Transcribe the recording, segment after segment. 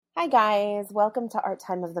Hi guys, welcome to Art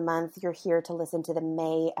Time of the Month. You're here to listen to the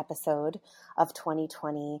May episode of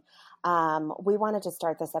 2020. We wanted to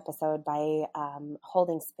start this episode by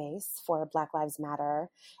holding space for Black Lives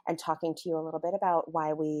Matter and talking to you a little bit about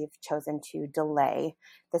why we've chosen to delay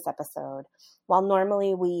this episode. While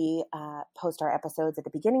normally we post our episodes at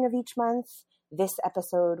the beginning of each month, this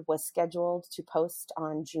episode was scheduled to post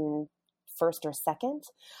on June 1st or 2nd,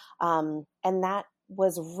 and that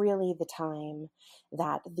was really the time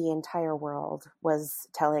that the entire world was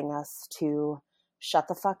telling us to shut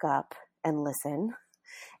the fuck up and listen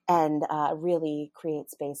and really create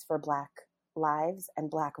space for Black lives and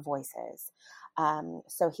Black voices.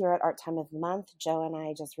 So here at Art Time of the Month, Joe and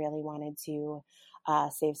I just really wanted to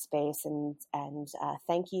save space and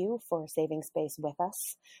thank you for saving space with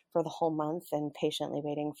us for the whole month and patiently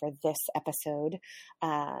waiting for this episode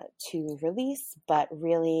to release. But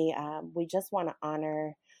really, we just want to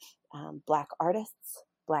honor Black artists,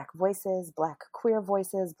 Black voices, Black queer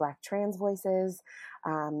voices, Black trans voices,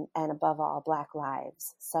 and above all, Black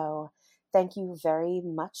lives. So thank you very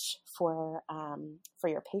much for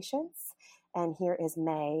your patience. And here is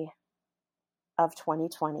May of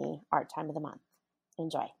 2020, Art Time of the Month.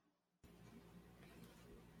 Enjoy.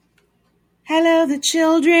 Hello, the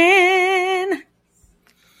children.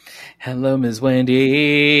 Hello, Ms.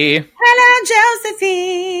 Wendy. Hello,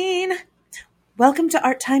 Josephine. Welcome to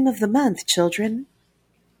Art Time of the Month, children.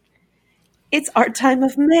 It's Art Time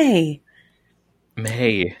of May.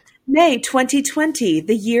 May 2020,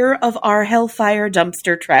 the year of our Hellfire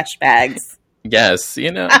dumpster trash bags. Yes,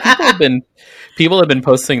 people have been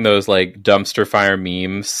posting those like dumpster fire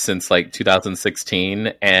memes since like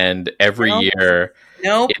 2016, and every year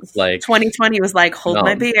it's like 2020 was like hold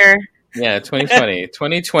my beer. Yeah,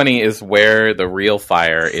 2020 is where the real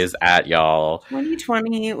fire is at, y'all.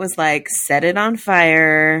 2020 was like set it on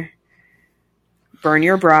fire, burn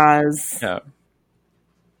your bras. Yeah.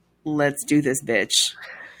 Let's do this, bitch.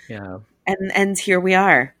 Yeah. And here we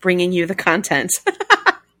are bringing you the content.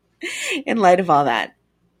 In light of all that,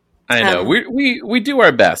 I know we do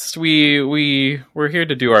our best. We're here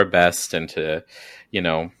to do our best and to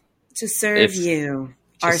serve you.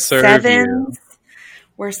 Our sevens.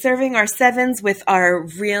 We're serving our sevens with our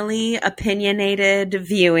really opinionated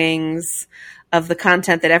viewings of the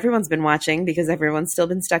content that everyone's been watching because everyone's still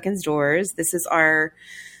been stuck indoors. This is our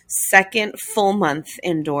second full month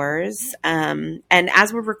indoors. And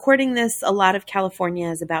as we're recording this, a lot of California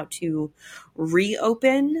is about to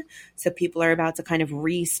reopen. So people are about to kind of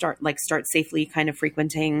start safely kind of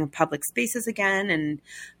frequenting public spaces again.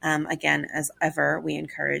 And again, as ever, we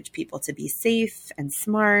encourage people to be safe and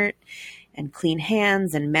smart and clean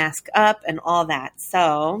hands and mask up and all that.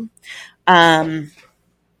 So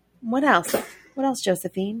what else? What else,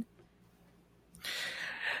 Josephine?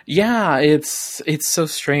 Yeah, it's so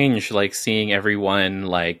strange, like seeing everyone,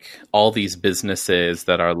 like all these businesses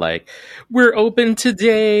that are like, we're open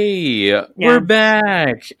today, we're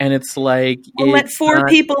back, and it's like we'll let 4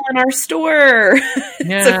 people in our store.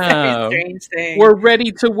 It's a very strange thing. We're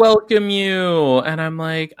ready to welcome you, and I'm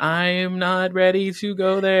like, I'm not ready to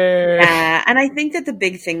go there. Yeah, and I think that the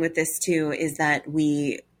big thing with this too is that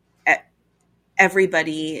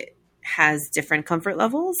everybody has different comfort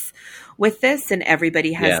levels with this, and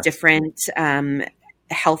everybody has different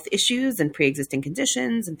health issues and pre-existing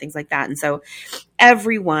conditions and things like that. And so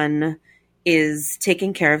everyone is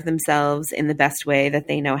taking care of themselves in the best way that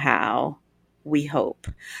they know how, we hope.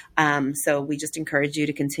 So we just encourage you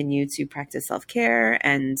to continue to practice self-care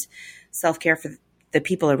and self-care for the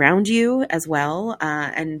people around you as well,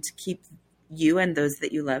 and keep you and those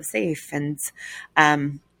that you love safe.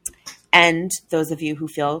 And those of you who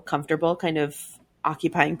feel comfortable kind of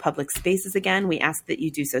occupying public spaces again, we ask that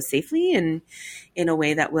you do so safely and in a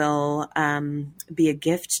way that will be a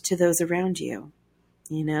gift to those around you,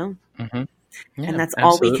 Mm-hmm. Yeah, and that's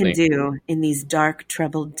all we can do in these dark,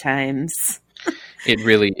 troubled times. It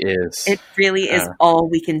really is. It really is all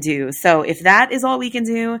we can do. So if that is all we can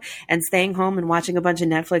do, and staying home and watching a bunch of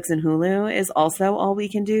Netflix and Hulu is also all we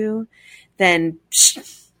can do, then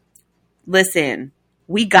listen.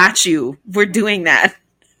 We got you. We're doing that.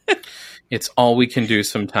 It's all we can do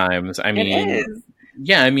sometimes. I mean,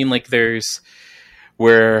 like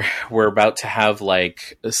we're about to have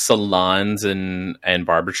like salons and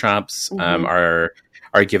barbershops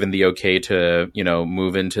are given the okay to,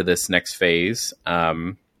 move into this next phase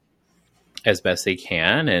as best they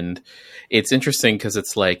can. And it's interesting because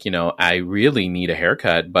it's like, I really need a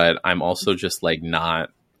haircut, but I'm also just like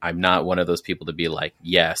I'm not one of those people to be like,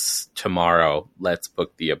 yes, tomorrow, let's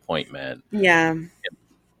book the appointment. Yeah.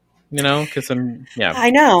 because I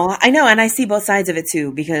know. And I see both sides of it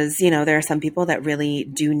too, because, there are some people that really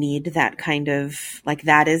do need that kind of, like,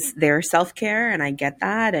 that is their self-care. And I get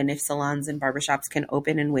that. And if salons and barbershops can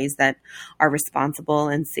open in ways that are responsible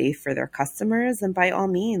and safe for their customers, then by all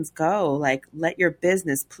means go, like, let your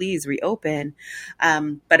business please reopen.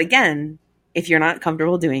 But again, if you're not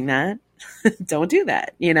comfortable doing that, don't do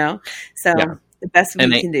that, So the best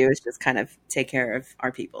we can do is just kind of take care of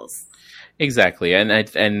our peoples. Exactly, and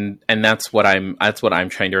that's what I'm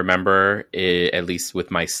trying to remember. At least with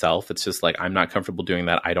myself, it's just like I'm not comfortable doing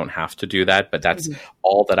that. I don't have to do that, but that's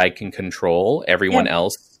all that I can control. Everyone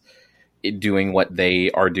else doing what they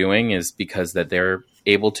are doing is because that they're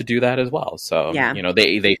able to do that as well. So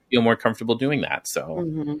they feel more comfortable doing that.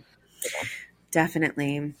 So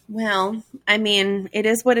definitely. Well, I mean, it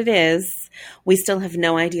is what it is. We still have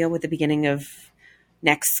no idea what the beginning of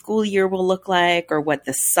next school year will look like, or what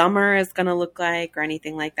the summer is going to look like, or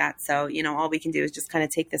anything like that. So, all we can do is just kind of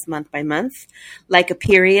take this month by month, like a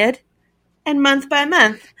period, and month by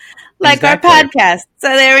month, like our podcast. So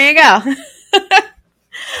there you go.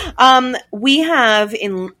 We have,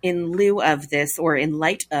 in lieu of this, or in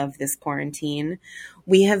light of this quarantine,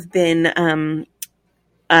 we have been,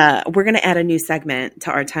 we're going to add a new segment to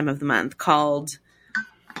our time of the month called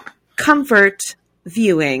Comfort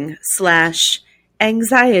Viewing /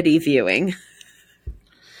 Anxiety Viewing.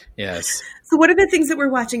 Yes. So what are the things that we're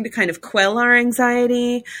watching to kind of quell our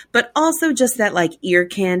anxiety, but also just that, like, ear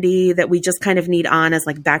candy that we just kind of need on as,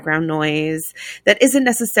 like, background noise that isn't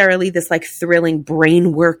necessarily this, like, thrilling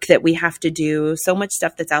brain work that we have to do. So much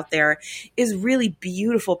stuff that's out there is really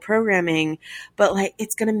beautiful programming, but, like,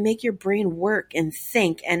 it's going to make your brain work and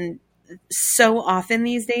think. And so often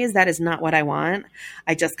these days, that is not what I want.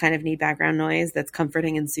 I just kind of need background noise that's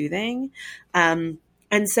comforting and soothing. And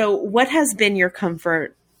so what has been your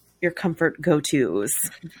comfort go-tos?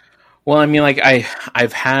 Well, I mean, like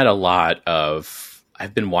I've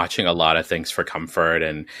been watching a lot of things for comfort,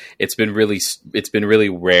 and it's been really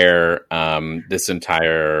rare this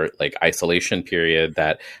entire, like, isolation period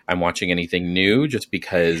that I'm watching anything new, just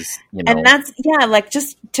because, And that's, like,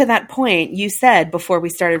 just to that point you said before we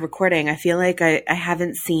started recording, I feel like I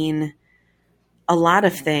haven't seen a lot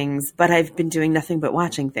of things, but I've been doing nothing but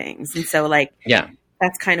watching things. And so, like,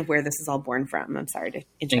 that's kind of where this is all born from. I'm sorry to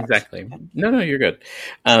interrupt. Exactly. No, you're good.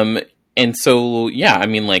 And so, I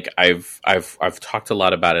mean, like, I've talked a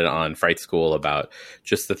lot about it on Fright School, about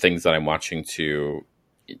just the things that I'm watching to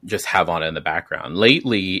just have on in the background.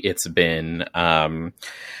 Lately,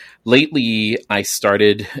 I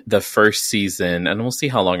started the first season, and we'll see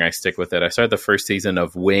how long I stick with it. I started the first season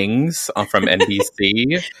of Wings from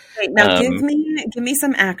NBC. Wait, now give me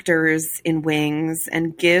some actors in Wings,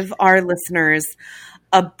 and give our listeners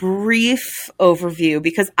a brief overview,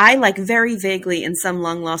 because I, like, very vaguely in some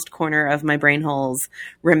long lost corner of my brain holes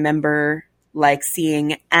remember, like,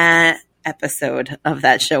 seeing an episode of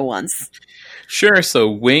that show once. Sure. So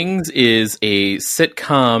Wings is a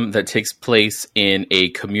sitcom that takes place in a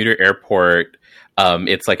commuter airport.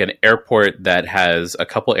 It's like an airport that has a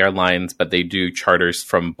couple airlines, but they do charters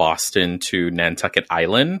from Boston to Nantucket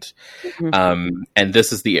Island. And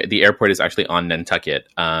this is the airport is actually on Nantucket.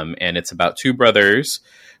 And it's about two brothers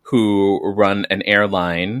who run an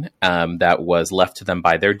airline that was left to them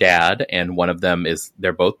by their dad. And one of them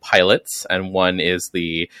they're both pilots, and one is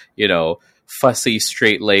the, fussy,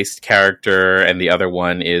 straight-laced character, and the other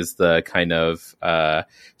one is the kind of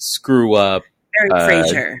screw-up. Very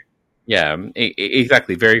Frasier. Yeah,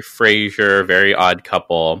 exactly. Very Frasier, very Odd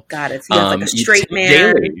Couple. Got it. So you have, like, a straight Tim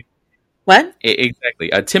man. Daly. What?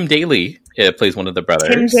 Exactly. Tim Daly plays one of the brothers.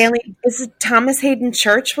 Tim Daly. Is it Thomas Hayden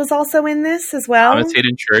Church was also in this as well? Thomas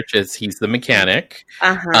Hayden Church, he's the mechanic.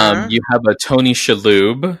 Uh-huh. You have a Tony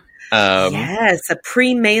Shalhoub. Yes, a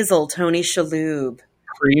pre-Maisel Tony Shalhoub.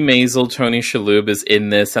 Pre-Maisel Tony Shalhoub is in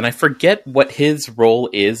this, and I forget what his role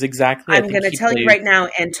is exactly. I'm going to tell you right now,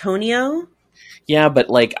 Antonio. Yeah, but,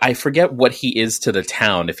 like, I forget what he is to the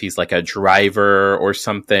town, if he's, like, a driver or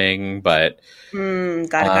something, but...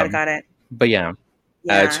 Got it. But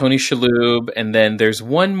Tony Shalhoub, and then there's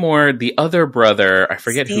one more, the other brother, I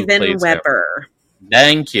forget who plays Steven Weber. Him.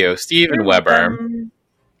 Thank you, Steven Weber.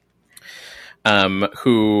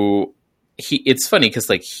 Who... it's funny because,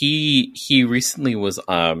 like, he recently was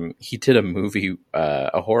he did a movie,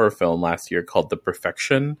 a horror film last year called The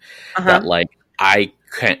Perfection, that, like, I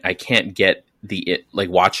can't get like,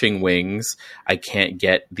 watching Wings, I can't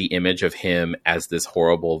get the image of him as this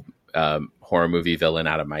horrible horror movie villain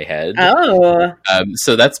out of my head.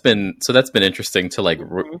 So that's been interesting to, like,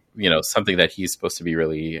 something that he's supposed to be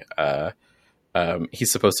really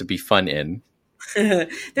he's supposed to be fun in.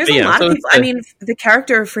 There's a lot of people. I mean, the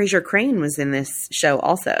character of Frasier Crane was in this show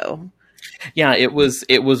also. Yeah, it was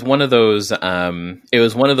one of those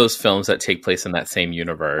films that take place in that same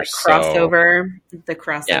universe. Like the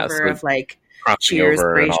crossover of like Cheers,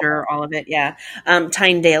 Frasier, all of it. Yeah.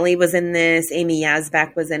 Tyne Daly was in this. Amy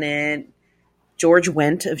Yazbek was in it. George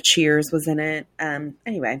Wendt of Cheers was in it.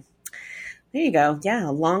 Anyway, there you go. Yeah,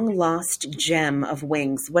 a long lost gem of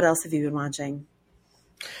Wings. What else have you been watching?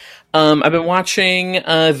 I've been watching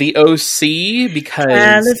The OC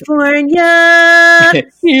because California,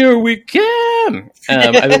 here we come.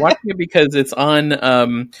 I've been watching it because it's on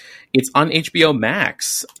HBO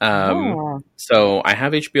Max. So I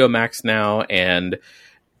have HBO Max now, and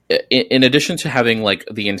in addition to having like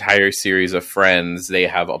the entire series of Friends, they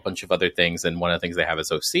have a bunch of other things, and one of the things they have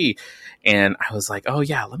is OC. And I was like, oh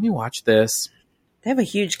yeah, let me watch this. They have a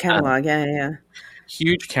huge catalog, yeah.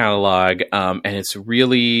 Huge catalog, and it's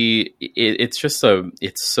really it's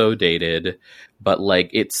so dated, but like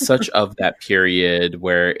it's such of that period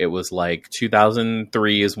where it was like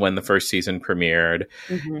 2003 is when the first season premiered,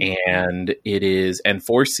 and it is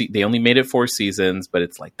they only made it 4 seasons, but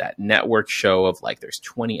it's like that network show of like there's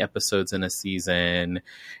 20 episodes in a season,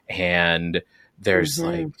 and there's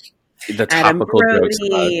like the topical jokes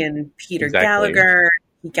about, and Peter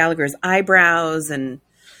Gallagher's eyebrows and.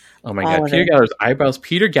 Oh my God, Peter Gallagher's eyebrows,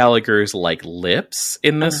 Peter Gallagher's like lips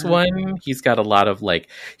in this one. He's got a lot of like,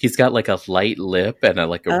 he's got like a light lip and a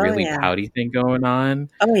really pouty thing going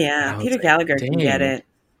on. Oh yeah, Peter Gallagher can get it.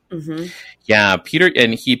 Yeah, Peter,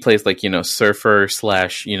 and he plays like, surfer /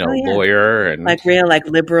 lawyer and like real like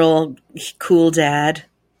liberal, cool dad.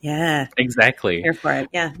 Yeah, exactly. Here for it.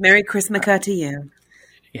 Yeah, Merry Christmas to you.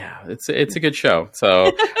 Yeah, it's a good show.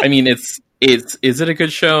 So I mean, is it a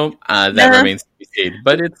good show? That remains to be seen,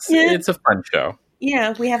 but it's a fun show.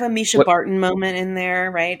 Yeah, we have a Misha Barton moment in there,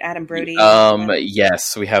 right? Adam Brody.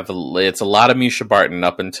 Yes, we have. It's a lot of Misha Barton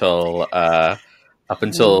up until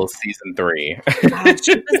season 3. God,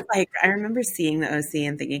 she was like, I remember seeing the OC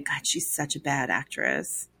and thinking, God, she's such a bad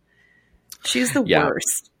actress. She's the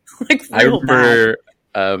worst. Like, I remember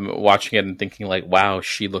watching it and thinking, like, wow,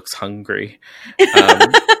 she looks hungry.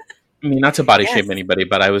 I mean, not to body shame anybody,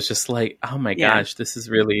 but I was just like, oh my gosh, this is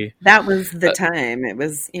really... That was the time. It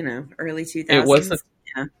was, early 2000s. It was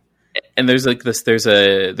and there's like this, there's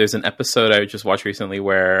an episode I just watched recently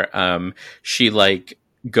where she runs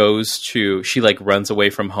away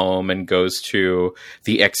from home and goes to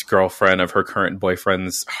the ex-girlfriend of her current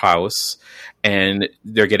boyfriend's house, and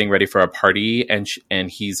they're getting ready for a party, and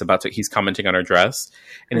he's commenting on her dress,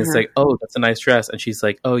 and it's like, oh, that's a nice dress, and she's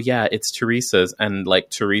like, oh yeah, it's Teresa's, and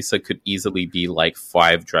like Teresa could easily be like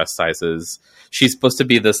 5 dress sizes. She's supposed to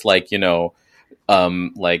be this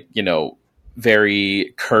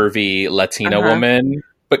very curvy Latina woman,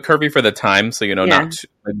 but curvy for the time, so not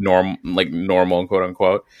normal, quote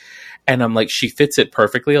unquote. And I'm like, she fits it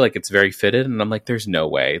perfectly, like it's very fitted. And I'm like, there's no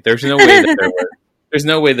way that there's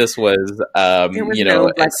no way this was there was no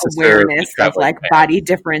awareness of like body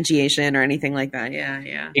differentiation or anything like that.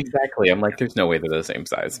 Yeah. Exactly. I'm like, there's no way they're the same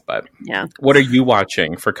size. But yeah. What are you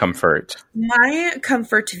watching for comfort? My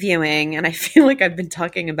comfort viewing, and I feel like I've been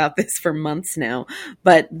talking about this for months now,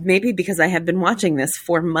 but maybe because I have been watching this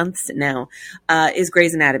for months now, is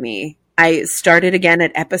Grey's Anatomy. I started again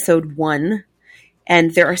at episode 1,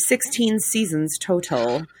 and there are 16 seasons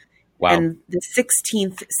total. Wow. And the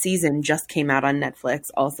 16th season just came out on Netflix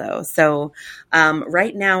also. So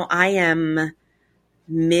right now I am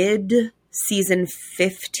mid-season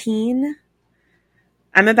 15.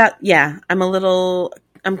 I'm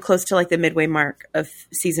close to like the midway mark of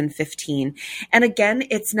season 15. And again,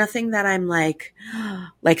 it's nothing that I'm like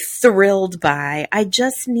thrilled by. I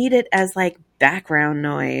just need it as like background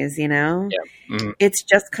noise, Yeah. Mm-hmm. It's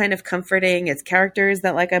just kind of comforting. It's characters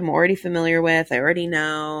that like I'm already familiar with. I already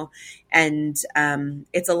know. And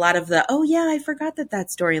it's a lot of the, oh yeah, I forgot that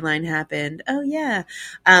storyline happened. Oh yeah.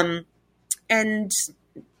 And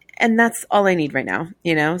that's all I need right now,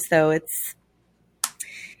 So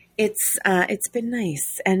it's been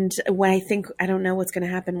nice. And when I don't know what's going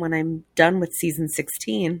to happen when I'm done with season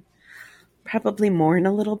 16. Probably mourn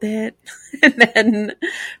a little bit and then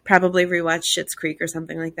probably rewatch Schitt's Creek or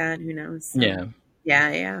something like that. Who knows? Yeah.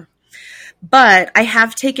 Yeah. But I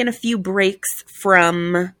have taken a few breaks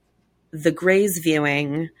from the Grey's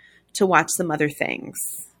viewing to watch some other things.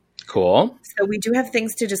 Cool. So we do have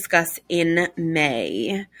things to discuss in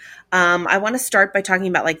May. I want to start by talking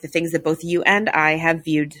about like the things that both you and I have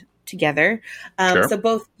viewed together. Sure. So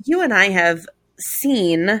both you and I have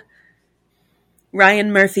seen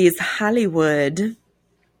Ryan Murphy's Hollywood.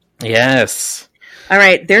 Yes. All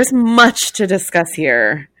right. There's much to discuss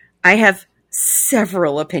here. I have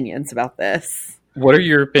several opinions about this. What are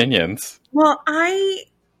your opinions? Well, I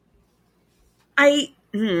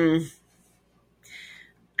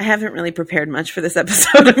haven't really prepared much for this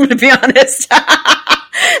episode, I'm going to be honest.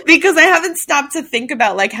 Because I haven't stopped to think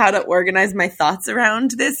about like how to organize my thoughts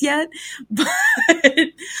around this yet. But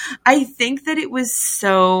I think that it was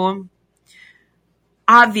so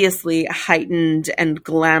obviously heightened and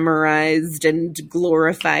glamorized and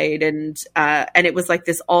glorified, and it was like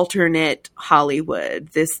this alternate Hollywood,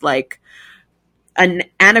 this like an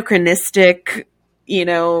anachronistic, you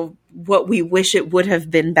know, what we wish it would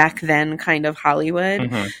have been back then kind of Hollywood.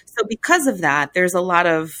 Mm-hmm. So because of that, there's a lot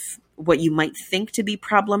of what you might think to be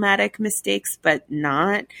problematic mistakes, but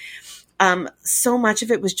not. So much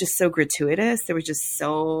of it was just so gratuitous. There was just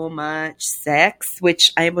so much sex,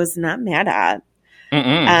 which I was not mad at.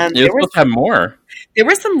 You're supposed to have more. There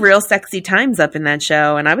were some real sexy times up in that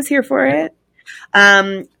show, and I was here for it.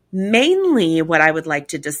 Mainly what I would like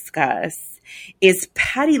to discuss is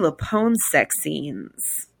Patti LuPone's sex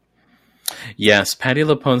scenes. Yes, Patti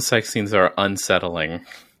LuPone's sex scenes are unsettling.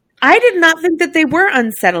 I did not think that they were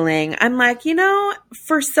unsettling. I'm like, you know,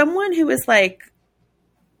 for someone who is like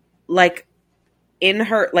in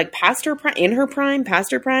her, like past her prime, in her prime,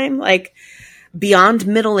 past her prime, like beyond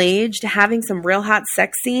middle-aged, having some real hot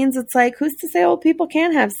sex scenes, it's like, who's to say old people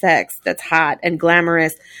can't have sex that's hot and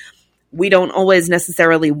glamorous? We don't always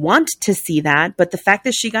necessarily want to see that, but the fact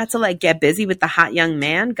that she got to like get busy with the hot young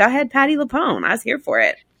man, go ahead, Patti LuPone. I was here for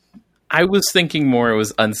it. I was thinking more it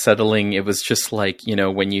was unsettling. It was just like, you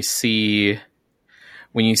know, when you see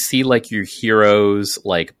like your heroes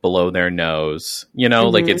like below their nose, you know,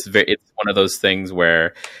 like it's one of those things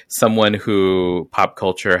where someone who pop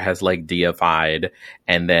culture has like deified,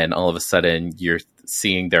 and then all of a sudden you're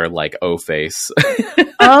seeing their like O face.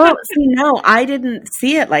 Oh, see, no, I didn't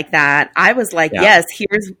see it like that. I was like, yes,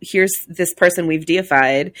 here's this person we've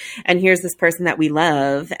deified, and here's this person that we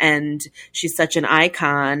love, and she's such an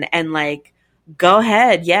icon, and like, go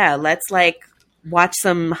ahead, yeah, let's like watch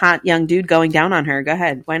some hot young dude going down on her. Go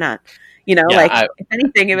ahead, why not? You know, if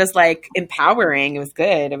anything, it was like empowering. It was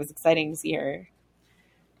good. It was exciting to see her.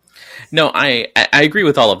 No, I agree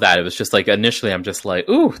with all of that. It was just like initially, I'm just like,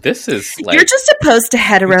 ooh, this is like you're just opposed to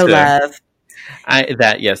hetero love.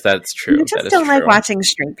 Yes, that's true. You just don't like watching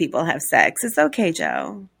straight people have sex. It's okay,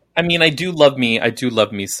 Joe. I mean, I do love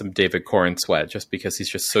me some David Corn Sweat, just because he's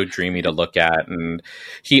just so dreamy to look at, and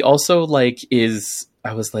he also like is.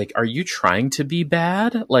 I was like, are you trying to be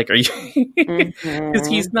bad? Like, are you? Because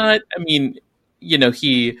he's not. I mean, you know,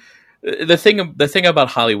 the thing about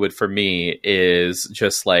Hollywood for me is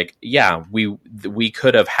just like, yeah, we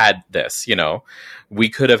could have had this, you know, we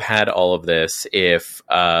could have had all of this if,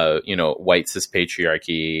 you know, white cis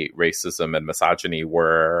patriarchy, racism, and misogyny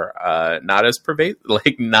were not as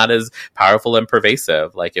not as powerful and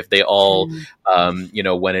pervasive. Like if they all, you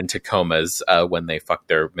know, went into comas when they fucked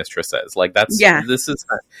their mistresses. Like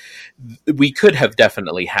we could have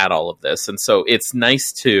definitely had all of this, and so it's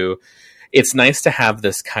nice to have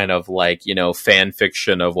this kind of like, you know, fan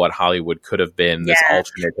fiction of what Hollywood could have been, this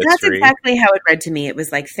alternate history. That's exactly how it read to me. It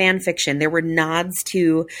was like fan fiction. There were nods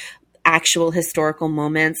to actual historical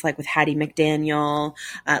moments, like with Hattie McDaniel,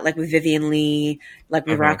 like with Vivian Leigh, like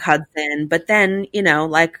with Rock Hudson. But then, you know,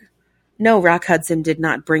 like, no, Rock Hudson did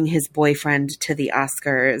not bring his boyfriend to the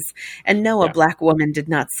Oscars. And no, a black woman did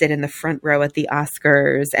not sit in the front row at the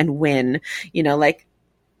Oscars and win, you know, like,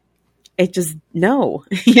 it just, no,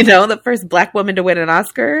 you know, the first black woman to win an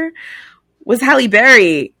Oscar was Halle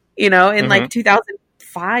Berry, you know, in like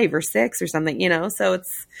 2005 or 6 or something, you know, so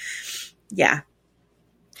it's, yeah.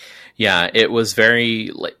 Yeah, it was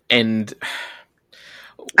very, and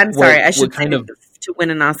I'm sorry, I should kind of to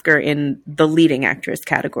win an Oscar in the leading actress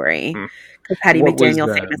category, because Hattie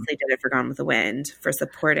McDaniel famously did it for Gone with the Wind for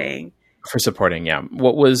supporting. For supporting, yeah.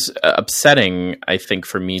 What was upsetting, I think,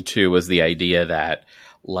 for me too, was the idea that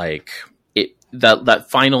like that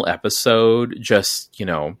final episode just, you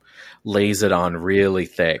know, lays it on really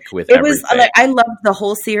thick with everything. It was like, I loved the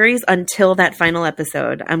whole series until that final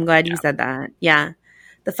episode. I'm glad you said that. Yeah.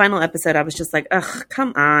 The final episode, I was just like, ugh,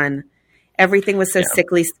 come on. Everything was so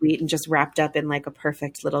sickly sweet and just wrapped up in like a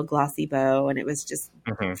perfect little glossy bow. And it was just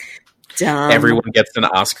dumb. Everyone gets an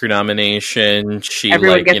Oscar nomination.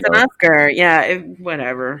 Everyone gets an Oscar. Yeah.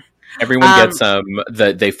 Whatever. Everyone gets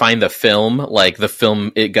they find the film, like the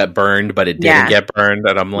film, it got burned, but it didn't get burned.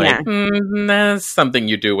 And I'm like, that's something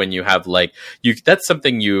you do when you have like, that's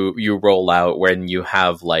something you roll out when you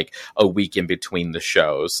have like a week in between the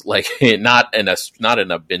shows, like not in a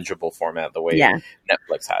bingeable format the way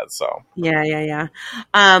Netflix has. So yeah.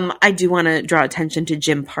 I do want to draw attention to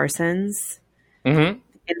Jim Parsons in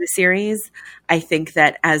in the series. I think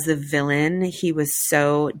that as a villain, he was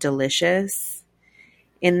so delicious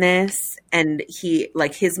in this. And he,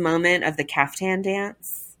 like, his moment of the caftan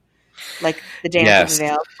dance, like the dance of the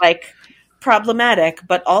veil, like problematic,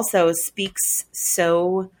 but also speaks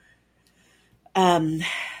so, I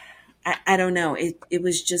don't know. It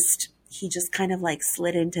was just, he just kind of like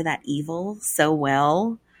slid into that evil so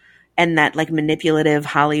well. And that like manipulative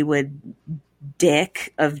Hollywood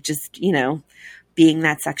dick of just, you know, being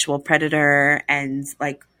that sexual predator and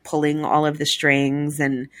like pulling all of the strings.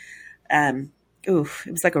 And, it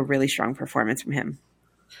was like a really strong performance from him.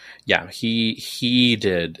 Yeah, he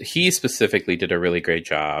specifically did a really great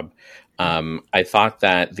job. I thought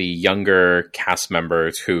that the younger cast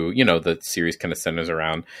members who, you know, the series kind of centers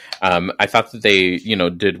around, I thought that they, you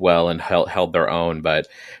know, did well and held their own. But,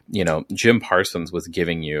 you know, Jim Parsons was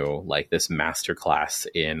giving you like this masterclass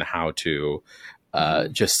in how to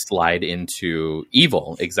just slide into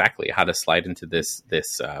evil. Exactly. How to slide into this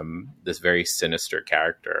very sinister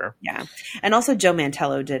character. Yeah. And also Joe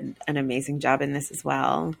Mantello did an amazing job in this as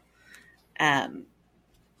well.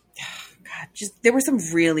 Just there were some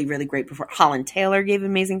really, really great performances. Holland Taylor gave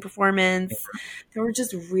amazing performance. There were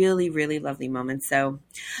just really, really lovely moments. So,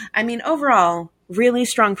 I mean, overall, really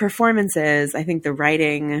strong performances. I think the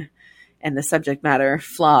writing and the subject matter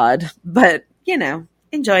flawed, but you know,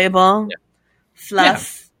 enjoyable. Yeah.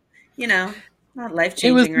 Fluff. Yeah. You know, not life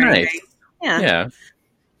changing or nice. anything. Yeah.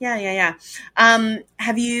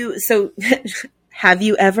 Have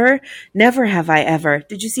you ever? Never Have I Ever.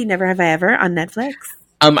 Did you see Never Have I Ever on Netflix?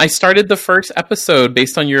 I started the first episode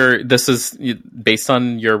based on your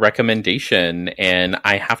recommendation, and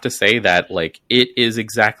I have to say that like it is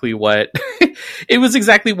exactly what it was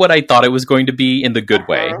exactly what I thought it was going to be in the good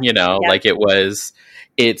way, you know, like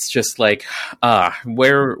it's just like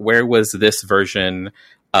where was this version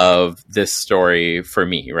of this story for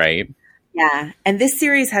me, right? Yeah. And this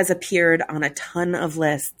series has appeared on a ton of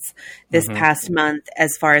lists this past month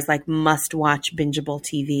as far as like must watch bingeable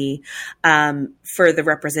TV, for the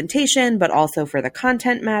representation, but also for the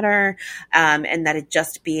content matter. And that it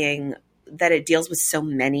deals with so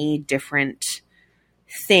many different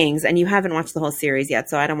things. And you haven't watched the whole series yet,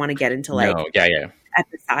 so I don't want to get into like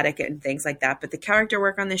episodic and things like that. But the character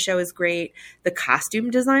work on this show is great. The costume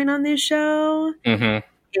design on this show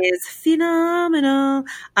is phenomenal.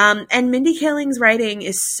 And Mindy Kaling's writing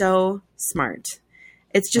is so smart.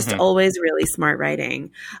 It's just always really smart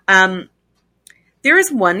writing. There is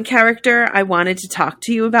one character I wanted to talk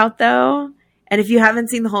to you about though. And if you haven't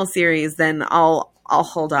seen the whole series, then I'll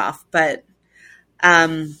hold off. But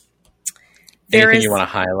anything you want to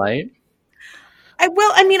highlight?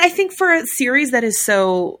 I think for a series that is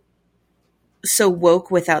so woke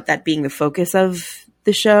without that being the focus of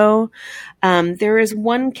the show, there is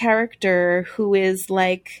one character who is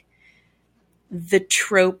like the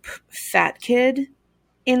trope fat kid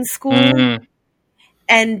in school.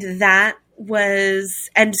 And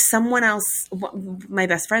someone else, my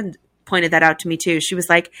best friend pointed that out to me too. She was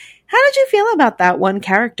like, how did you feel about that one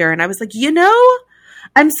character? And I was like, you know,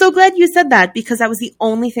 I'm so glad you said that, because that was the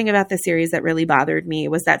only thing about the series that really bothered me,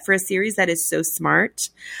 was that for a series that is so smart,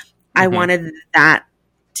 I wanted that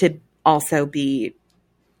to also be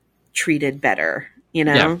treated better, you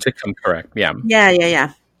know? Yeah, to come correct. Yeah.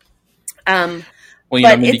 Yeah. Well, you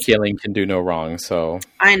know, Mindy Kaling can do no wrong, so.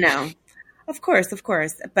 I know. Of course.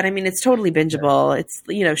 But I mean, it's totally bingeable. It's,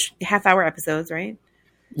 you know, half-hour episodes, right?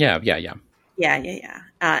 Yeah. And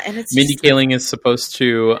it's Mindy Kaling is supposed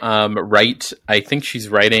to write, I think she's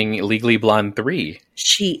writing Legally Blonde 3.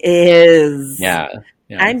 She is. Yeah.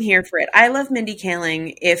 I'm here for it. I love Mindy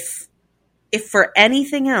Kaling. If for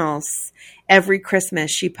anything else, every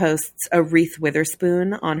Christmas she posts a Reese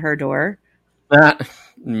Witherspoon on her door. That's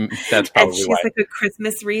probably and she's why. like a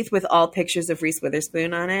Christmas wreath with all pictures of Reese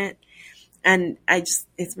Witherspoon on it. And it's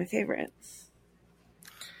my favorite.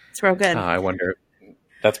 It's real good. I wonder,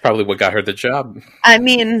 that's probably what got her the job. I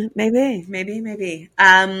mean, maybe.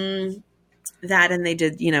 That, and they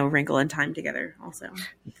did, you know, Wrinkle in Time together also.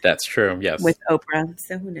 That's true, yes. With Oprah,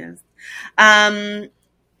 so who knows?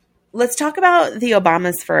 Let's talk about the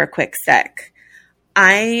Obamas for a quick sec.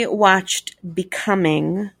 I watched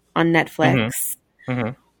Becoming on Netflix,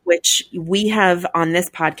 which we have on this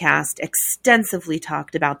podcast extensively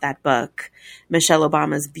talked about that book, Michelle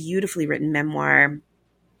Obama's beautifully written memoir.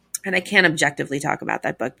 And I can't objectively talk about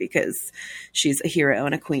that book because she's a hero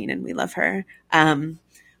and a queen and we love her.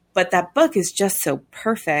 But that book is just so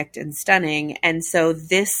perfect and stunning. And so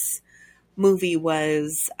this movie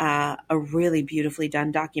was a really beautifully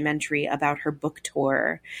done documentary about her book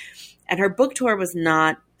tour. And her book tour was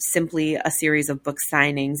not simply a series of book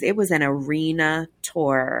signings. It was an arena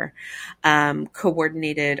tour,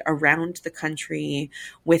 coordinated around the country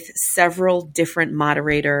with several different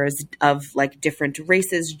moderators of like different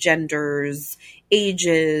races, genders,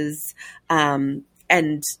 ages, and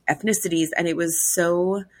ethnicities. And it was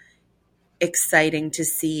so exciting to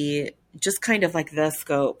see just kind of like the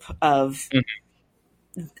scope of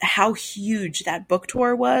how huge that book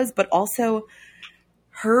tour was, but also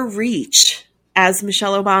her reach as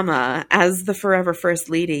Michelle Obama, as the forever first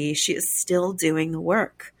lady. She is still doing the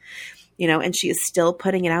work, you know, and she is still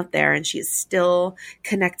putting it out there, and she is still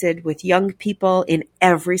connected with young people in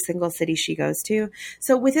every single city she goes to.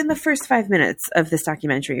 So within the first 5 minutes of this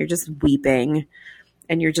documentary, you're just weeping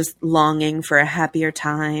and you're just longing for a happier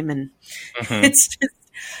time. And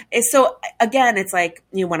so again, it's like,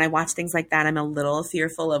 you know, when I watch things like that, I'm a little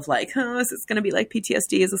fearful of like, oh, is this going to be like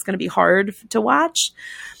PTSD? Is this going to be hard to watch?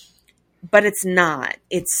 But it's not.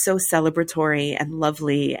 It's so celebratory and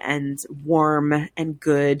lovely and warm and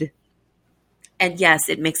good. And yes,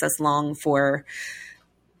 it makes us long for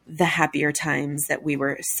the happier times that we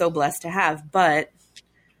were so blessed to have. But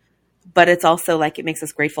it's also like it makes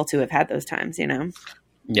us grateful to have had those times, you know?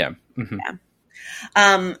 Yeah.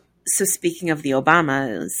 Yeah. So speaking of the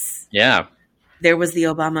Obamas, there was the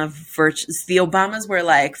Obama virtues. The Obamas were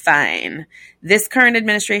like, fine, this current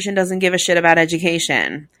administration doesn't give a shit about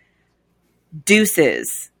education.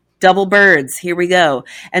 Deuces, double birds, here we go.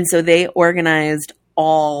 And so they organized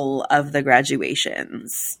all of the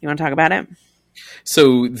graduations. You want to talk about it?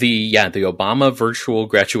 So the Obama virtual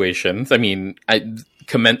graduations. I mean,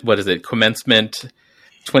 what is it? Commencement,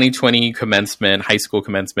 2020 commencement, high school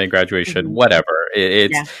commencement, graduation, whatever.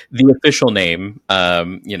 It's the official name,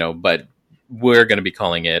 you know, but we're going to be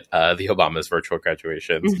calling it the Obama's virtual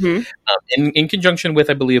graduations in conjunction with,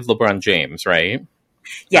 I believe, LeBron James, right?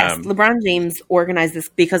 Yes, LeBron James organized this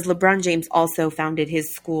because LeBron James also founded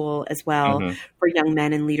his school as well for young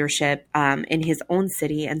men in leadership in his own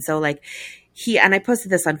city. And so like and I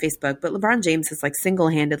posted this on Facebook, but LeBron James has like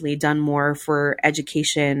single-handedly done more for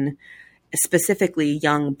education, specifically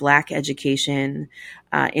young Black education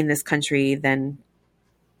in this country than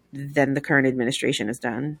the current administration has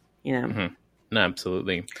done, you know? No,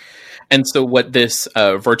 absolutely. And so what this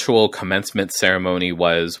virtual commencement ceremony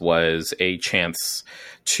was a chance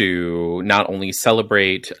to not only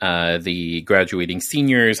celebrate the graduating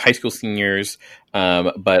seniors, high school seniors,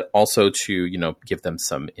 but also to, you know, give them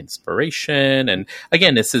some inspiration. And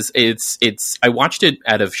again, I watched it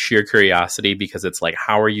out of sheer curiosity because it's like,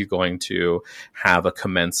 how are you going to have a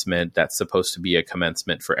commencement that's supposed to be a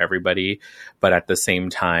commencement for everybody, but at the same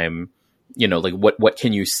time, you know, like what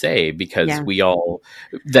can you say? Because we all,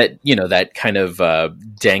 that, you know, that kind of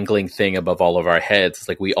dangling thing above all of our heads, it's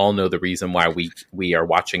like we all know the reason why we are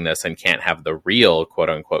watching this and can't have the real quote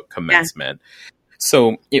unquote commencement.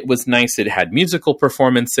 So it was nice. It had musical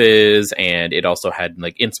performances and it also had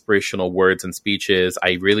like inspirational words and speeches.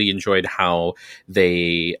 I really enjoyed how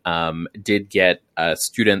they did get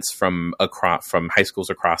students from high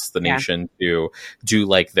schools across the nation to do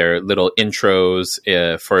like their little intros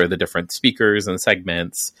for the different speakers and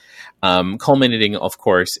segments, culminating, of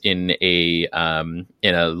course, in a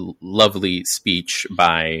lovely speech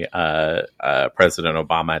by President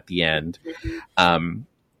Obama at the end.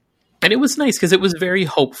 And it was nice because it was very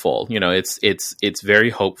hopeful. You know, it's very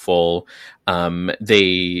hopeful.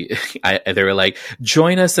 They were like,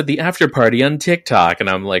 join us at the after party on TikTok. And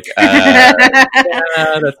I'm like, yeah,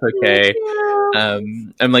 that's okay.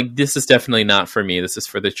 I'm like, this is definitely not for me. This is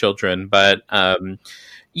for the children. But,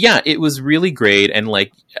 yeah, it was really great. And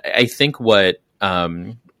like, I think what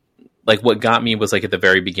got me was like at the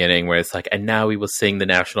very beginning where it's like, and now we will sing the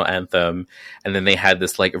national anthem. And then they had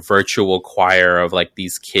this like virtual choir of like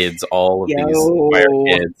these kids, all of these choir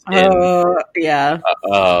kids.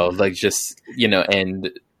 Like just, you know, and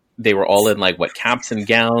they were all in like caps and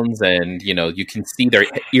gowns, and, you know, you can see their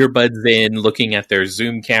earbuds in looking at their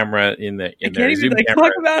Zoom camera in their Zoom camera.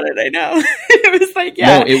 Talk about it. I know. It was like,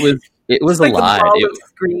 no, it was a lot. It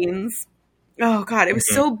screens. Oh God, it was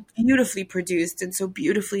so beautifully produced and so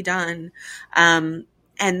beautifully done. And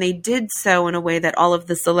they did so in a way that all of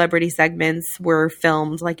the celebrity segments were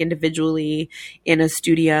filmed like individually in a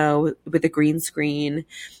studio with a green screen,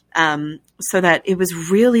 so that it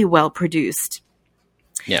was really well produced.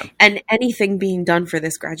 Yeah. And anything being done for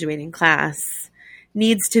this graduating class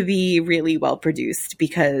needs to be really well produced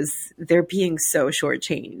because they're being so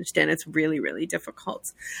shortchanged, and it's really, really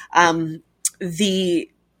difficult.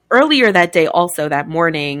 Earlier that day, also that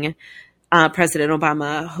morning, President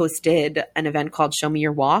Obama hosted an event called Show Me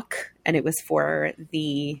Your Walk, and it was for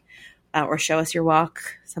the or show us your walk,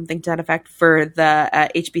 something to that effect, for the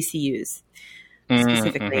HBCUs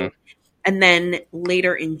specifically. Mm-hmm. And then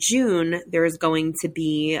later in June, there is going to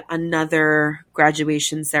be another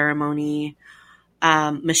graduation ceremony.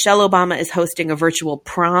 Michelle Obama is hosting a virtual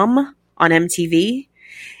prom on MTV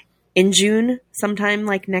in June, sometime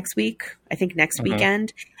like next week, I think next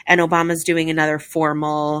weekend. And Obama's doing another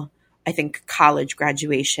formal, I think, college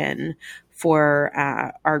graduation for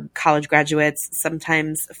our college graduates,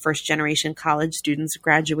 sometimes first generation college students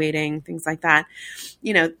graduating, things like that.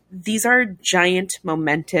 You know, these are giant,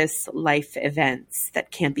 momentous life events that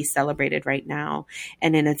can't be celebrated right now.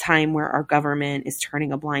 And in a time where our government is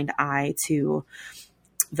turning a blind eye to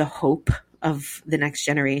the hope of the next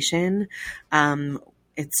generation,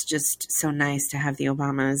 it's just so nice to have the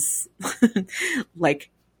Obamas like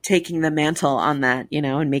taking the mantle on that, you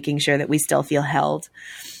know, and making sure that we still feel held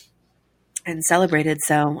and celebrated.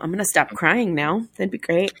 So I'm going to stop crying now. That'd be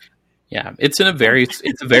great. Yeah. It's a very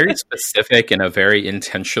specific and a very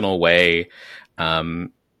intentional way,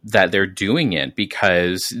 that they're doing it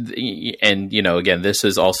because, and, you know, again, this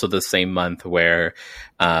is also the same month where,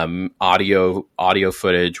 audio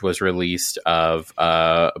footage was released of,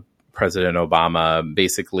 President Obama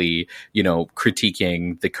basically, you know,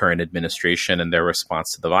 critiquing the current administration and their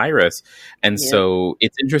response to the virus. And so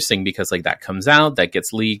it's interesting because like that comes out, that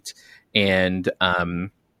gets leaked, and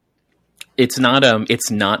it's not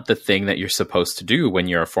the thing that you're supposed to do when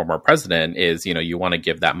you're a former president is, you know, you want to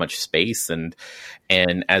give that much space. And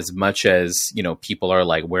as much as, you know, people are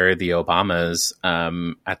like, where are the Obamas?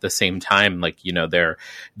 At the same time, like, you know, their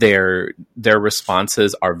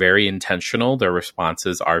responses are very intentional. Their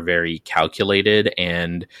responses are very calculated.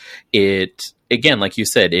 And it, again, like you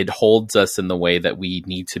said, it holds us in the way that we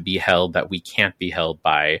need to be held, that we can't be held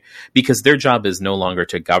by, because their job is no longer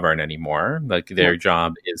to govern anymore. Like their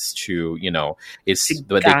job is to, you know, is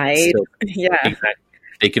to guide.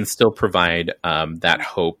 They can still provide that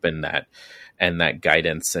hope and that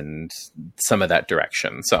guidance and some of that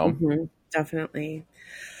direction. So definitely.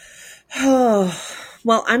 Oh,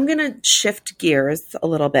 well, I'm going to shift gears a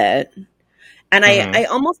little bit. And I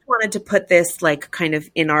almost wanted to put this like kind of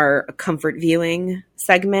in our comfort viewing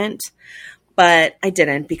segment, but I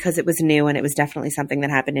didn't because it was new and it was definitely something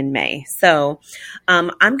that happened in May. So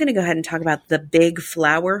I'm going to go ahead and talk about the big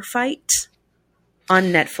flower fight on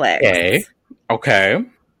Netflix. Okay.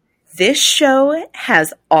 This show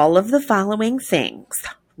has all of the following things.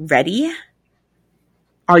 Ready?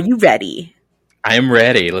 Are you ready? I am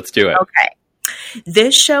ready. Let's do it. Okay.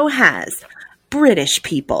 This show has British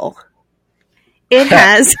people. It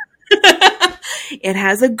has it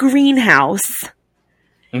has a greenhouse.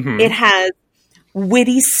 It has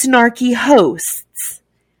witty, snarky hosts.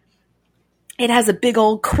 It has a big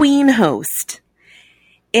old queen host.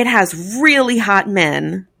 It has really hot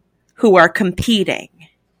men who are competing.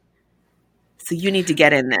 So you need to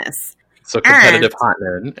get in this. So competitive hot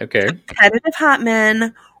men. Okay. Competitive hot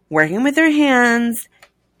men working with their hands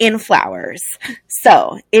in flowers.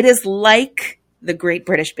 So it is like the Great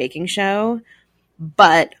British Baking Show,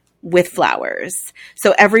 but with flowers.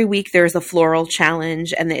 So every week there's a floral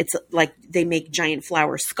challenge, and it's like they make giant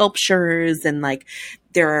flower sculptures, and like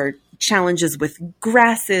there are challenges with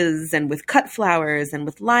grasses and with cut flowers and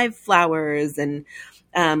with live flowers and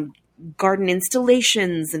garden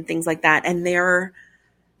installations and things like that. And they're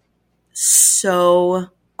so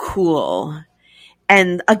cool.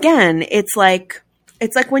 And again, it's like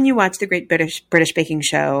when you watch the Great British Baking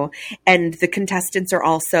Show and the contestants are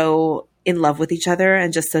also in love with each other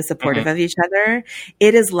and just so supportive of each other.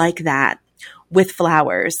 It is like that with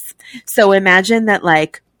flowers. So imagine that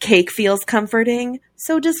like cake feels comforting.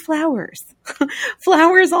 So does flowers.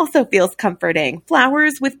 Flowers also feels comforting.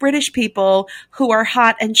 Flowers with British people who are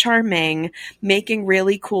hot and charming, making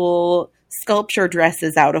really cool sculpture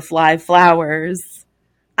dresses out of live flowers.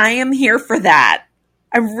 I am here for that.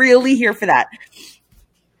 I'm really here for that.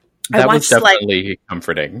 That was definitely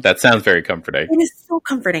comforting. That sounds very comforting. It is so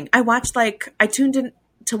comforting. I tuned in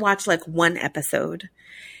to watch like one episode,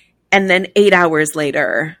 and then 8 hours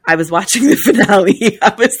later, I was watching the finale.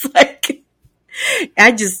 I was like,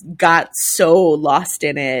 I just got so lost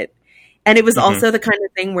in it. And it was also the kind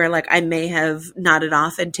of thing where like I may have nodded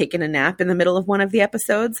off and taken a nap in the middle of one of the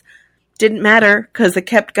episodes. Didn't matter because I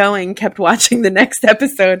kept going, kept watching the next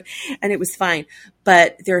episode, and it was fine.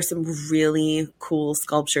 But there are some really cool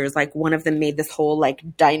sculptures. Like one of them made this whole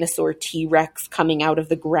like dinosaur T-Rex coming out of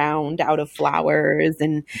the ground, out of flowers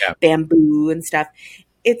and bamboo and stuff.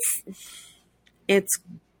 It's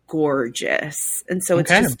gorgeous. And so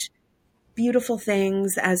it's just beautiful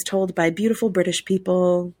things as told by beautiful British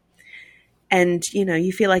people. And, you know,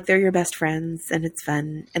 you feel like they're your best friends and it's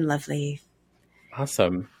fun and lovely.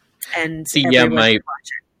 Awesome. And see, yeah,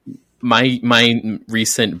 my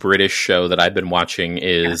recent British show that I've been watching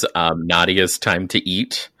is Nadia's Time to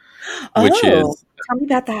Eat, which is tell me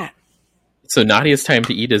about that. So Nadia's Time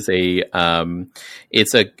to Eat is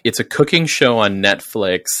it's a cooking show on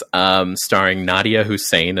Netflix, starring Nadia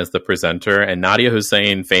Hussain as the presenter, and Nadia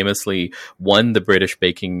Hussain famously won the British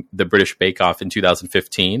Bake Off in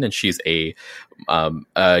 2015, and she's a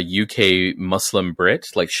UK Muslim Brit.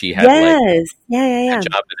 Like she had a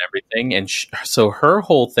job and everything, and so her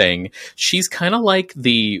whole thing, she's kind of like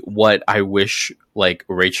what I wish like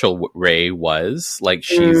Rachel Ray was. Like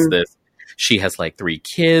she's this. She has like 3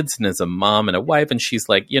 kids and is a mom and a wife. And she's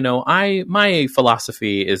like, you know, my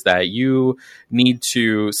philosophy is that you need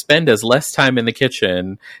to spend as less time in the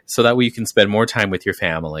kitchen so that way you can spend more time with your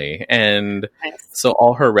family. And so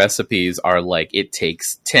all her recipes are like, it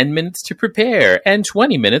takes 10 minutes to prepare and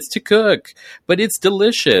 20 minutes to cook, but it's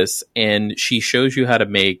delicious. And she shows you how to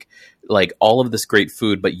make like all of this great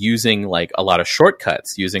food, but using like a lot of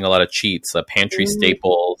shortcuts, using a lot of cheats, pantry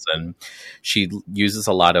staples, and she uses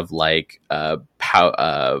a lot of like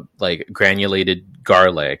like granulated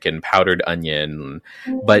garlic and powdered onion.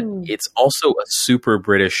 But it's also a super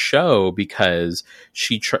British show because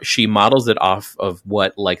she models it off of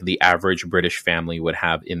what like the average British family would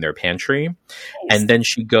have in their pantry, and then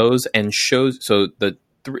she goes and shows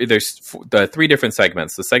there's the 3 different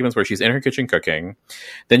segments. The segments where she's in her kitchen cooking.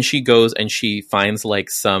 Then she goes and she finds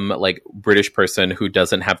like some like British person who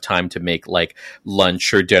doesn't have time to make like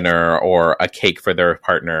lunch or dinner or a cake for their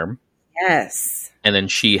partner. Yes. And then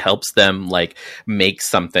she helps them like make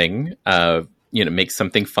something, make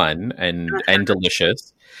something fun and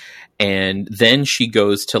delicious. And then she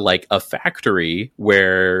goes to like a factory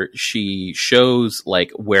where she shows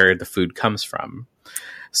like where the food comes from.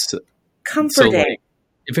 Comforting. So, like,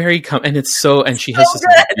 and it's so, and she has this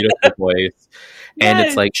beautiful voice, and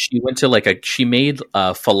it's like she went to she made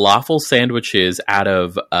falafel sandwiches out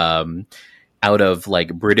of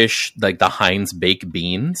like British, like the Heinz baked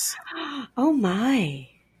beans. Oh my.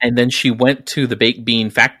 And then she went to the baked bean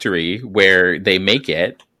factory where they make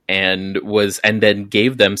it and then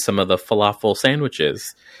gave them some of the falafel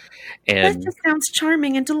sandwiches. And that just sounds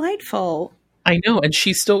charming and delightful. I know, and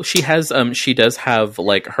she does have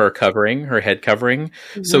like her head covering.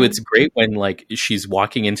 Mm-hmm. So it's great when like she's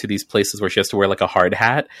walking into these places where she has to wear like a hard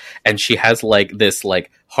hat, and she has like this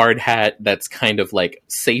like hard hat that's kind of like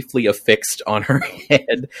safely affixed on her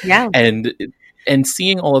head. Yeah. And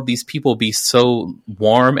seeing all of these people be so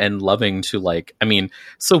warm and loving to a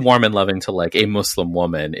Muslim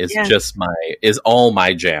woman is all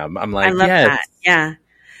my jam. I'm like, I love that. Yeah.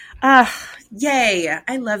 Yay.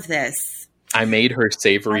 I love this. I made her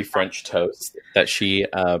savory French toast that she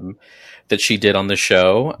did on the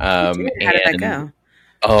show. How did that go?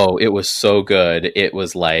 Oh, it was so good. It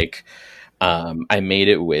was like I made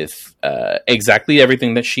it with exactly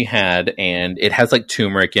everything that she had, and it has like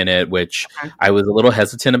turmeric in it, which I was a little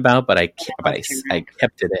hesitant about, but I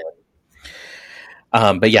kept it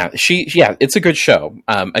in. But yeah, it's a good show.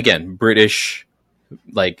 Again, British,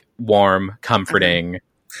 like warm, comforting.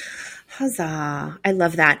 Huzzah. I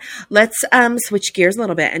love that. Let's switch gears a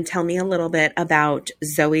little bit and tell me a little bit about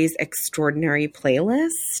Zoe's extraordinary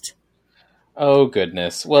playlist. Oh,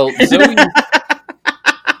 goodness. Well, Zoe...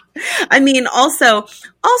 I mean, also,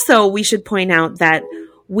 we should point out that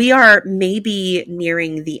we are maybe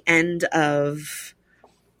nearing the end of,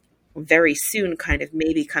 very soon, kind of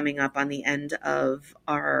maybe coming up on the end of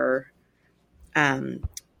our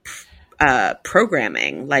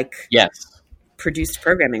programming, like produced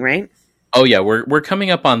programming, right? Oh yeah, we're coming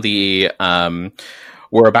up on the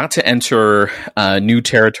we're about to enter new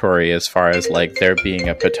territory as far as like there being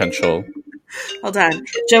a potential. Hold on,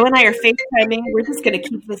 Joe and I are FaceTiming. We're just going to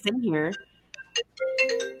keep this in here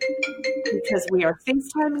because we are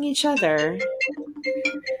FaceTiming each other,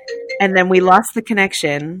 and then we lost the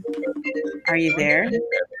connection. Are you there?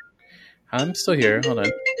 I'm still here. Hold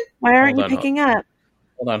on. Why aren't you picking up?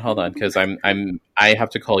 Hold on, because I have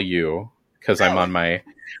to call you because I'm on my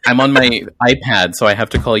iPad, so I have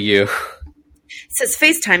to call you. It says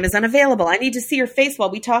FaceTime is unavailable. I need to see your face while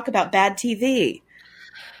we talk about bad TV.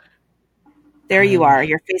 There you are.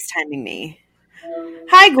 You're FaceTiming me.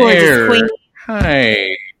 Hi, gorgeous queen. Hi.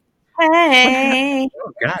 Hey.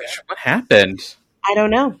 Oh, gosh. What happened? I don't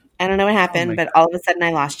know what happened, but all of a sudden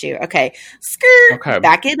I lost you. Okay. Skirt. Okay.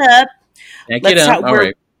 Back it up. All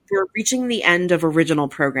right. We're reaching the end of original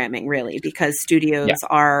programming, really, because studios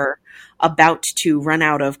are about to run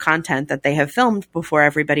out of content that they have filmed before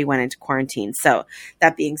everybody went into quarantine. So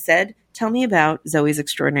that being said, Tell me about Zoe's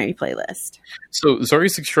Extraordinary Playlist. So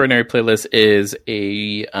Zoe's Extraordinary Playlist is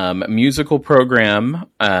a musical program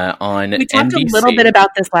on NBC. We talked a little bit about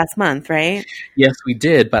this last month, right? Yes, we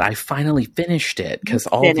did, but I finally finished it because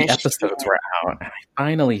all of the episodes were out. And I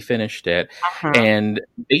finally finished it. And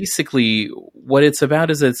basically what it's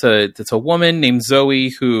about is it's a woman named Zoe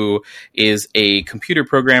who is a computer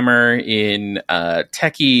programmer in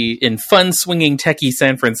fun swinging techie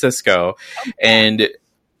San Francisco. And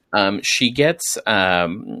she gets,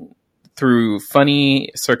 through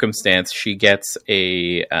funny circumstance, she gets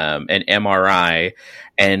an MRI,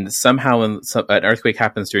 and somehow an earthquake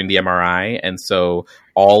happens during the MRI, and so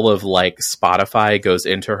all of like Spotify goes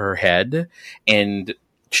into her head, and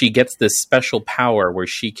she gets this special power where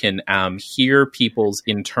she can hear people's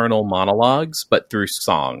internal monologues, but through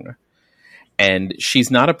song. And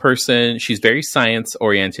she's not a person, she's very science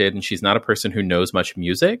oriented, and she's not a person who knows much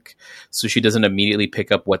music. So she doesn't immediately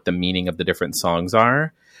pick up what the meaning of the different songs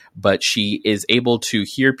are, but she is able to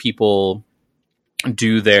hear people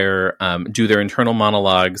do their internal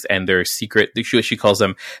monologues and their secret, she calls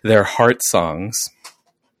them their heart songs.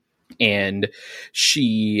 And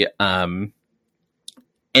she,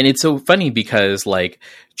 and it's so funny because like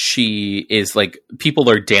she is like, people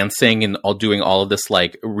are dancing and all doing all of this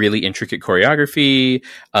like really intricate choreography.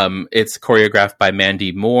 It's choreographed by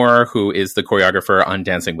Mandy Moore, who is the choreographer on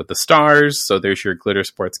Dancing with the Stars. So there's your Glitter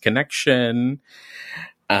Sports connection.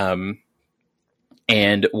 And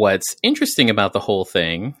what's interesting about the whole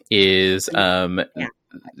thing is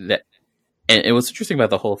that. And what's interesting about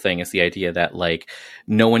the whole thing is the idea that, like,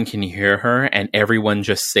 no one can hear her and everyone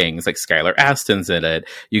just sings. Like, Skylar Astin's in it.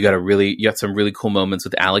 You got some really cool moments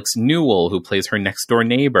with Alex Newell, who plays her next door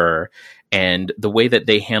neighbor. And the way that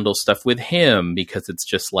they handle stuff with him, because it's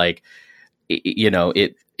just like,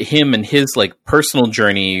 him and his, like, personal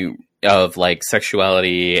journey of, like,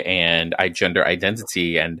 sexuality and gender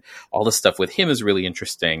identity and all the stuff with him is really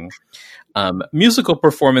interesting. Musical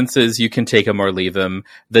performances, you can take them or leave them.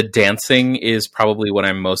 The dancing is probably what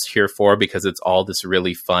I'm most here for because it's all this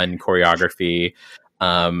really fun choreography.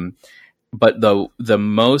 But the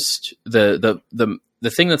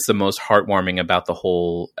thing that's the most heartwarming about the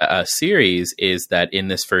whole series is that in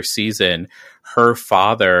this first season, her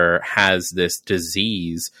father has this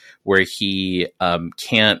disease where he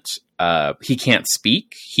can't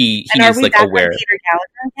speak. He is like aware. Peter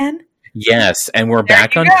Gallagher again? Yes, and we're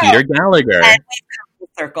back on Peter Gallagher. And we've come full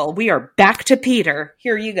circle. We are back to Peter.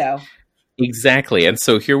 Here you go. Exactly. And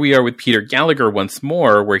so here we are with Peter Gallagher once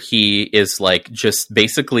more, where he is like just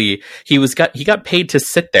basically he got paid to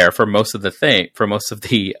sit there for most of the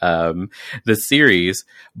series,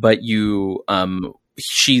 but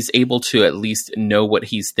she's able to at least know what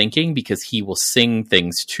he's thinking because he will sing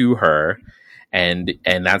things to her, and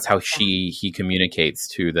that's how he communicates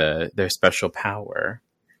to their special power.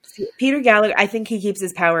 Peter Gallagher, I think he keeps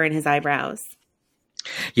his power in his eyebrows.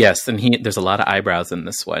 Yes, and there's a lot of eyebrows in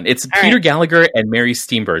this one. It's Peter Gallagher and Mary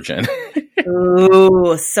Steenburgen.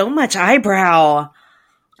 Ooh, so much eyebrow.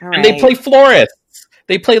 And they play florists.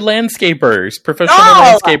 They play landscapers, professional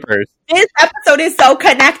landscapers. This episode is so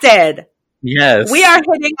connected. Yes. We are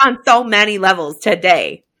hitting on so many levels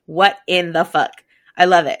today. What in the fuck? I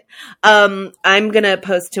love it. I'm going to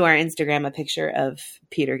post to our Instagram a picture of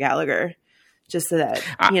Peter Gallagher. Just so that,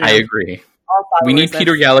 I agree. We need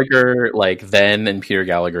Peter Gallagher like then and Peter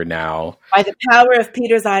Gallagher now. By the power of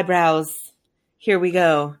Peter's eyebrows, here we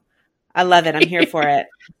go. I love it. I'm here for it.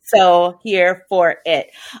 So here for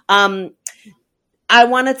it. I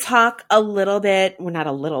want to talk a lot of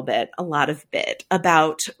bit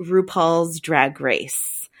about RuPaul's Drag Race.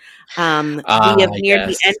 We have neared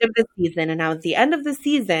the end of the season, and now at the end of the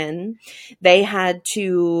season, they had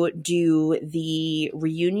to do the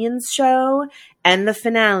reunions show and the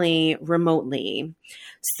finale remotely.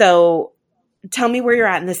 So tell me where you're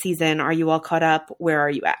at in the season. Are you all caught up? Where are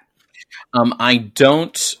you at?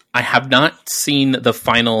 I have not seen the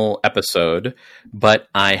final episode, but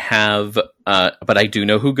I have, but I do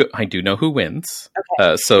know who wins.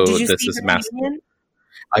 Okay. So this is massive.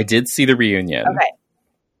 I did see the reunion. Okay.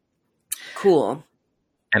 Cool.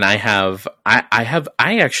 And I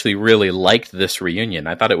actually really liked this reunion.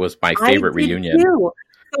 I thought it was my favorite reunion. Too.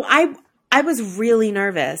 So I was really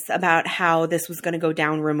nervous about how this was going to go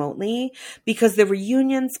down remotely because the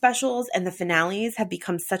reunion specials and the finales have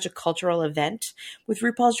become such a cultural event with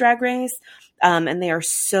RuPaul's Drag Race. And they are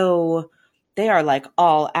like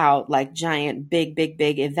all out, like giant, big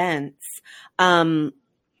events.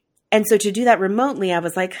 And so to do that remotely, I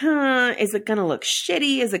was like, is it going to look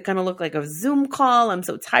shitty? Is it going to look like a Zoom call? I'm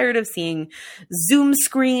so tired of seeing Zoom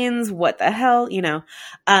screens. What the hell?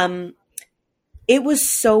 It was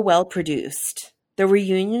so well produced. The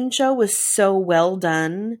reunion show was so well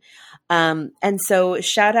done. And so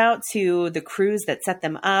shout out to the crews that set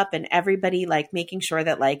them up and everybody like making sure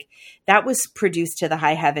that like that was produced to the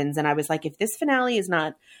high heavens. And I was like, if this finale is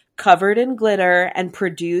not covered in glitter and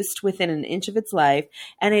produced within an inch of its life,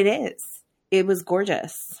 and it is, it was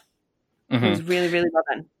gorgeous. It was really, really well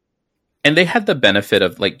done. And they had the benefit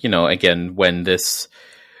of like, again, when the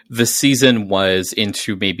season was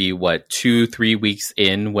into maybe 2-3 weeks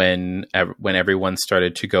in when everyone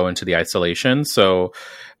started to go into the isolation. So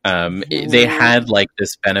they had like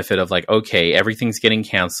this benefit of like, okay, everything's getting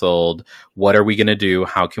canceled. What are we going to do?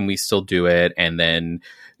 How can we still do it? And then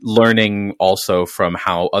learning also from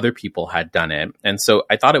how other people had done it. And so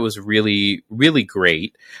I thought it was really, really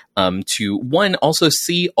great to one, also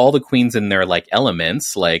see all the queens in their like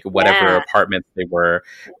elements, like whatever apartments they were,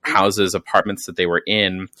 apartments that they were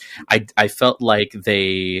in. I felt like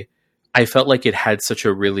it had such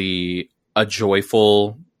a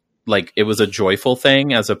joyful, like it was a joyful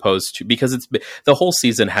thing as opposed to, because the whole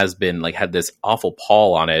season has been like had this awful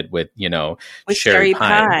pall on it with Sherry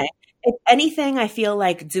Pie. If anything, I feel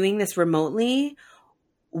like doing this remotely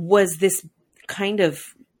was this kind of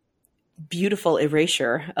beautiful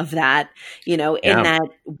erasure of that, in that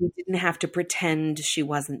we didn't have to pretend she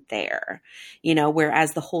wasn't there,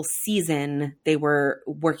 whereas the whole season they were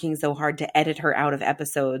working so hard to edit her out of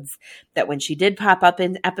episodes that when she did pop up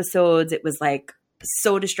in episodes, it was like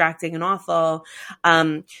so distracting and awful.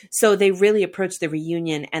 So they really approached the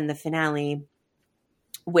reunion and the finale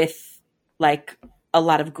with like a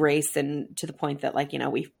lot of grace, and to the point that like,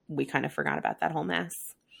 we kind of forgot about that whole mess.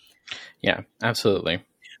 Yeah, absolutely.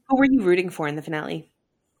 Who were you rooting for in the finale?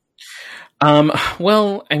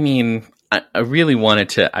 Well, I mean, I really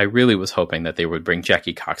was hoping that they would bring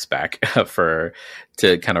Jackie Cox back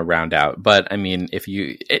to kind of round out. But I mean,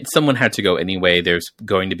 someone had to go anyway, there's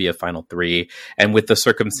going to be a final 3. And with the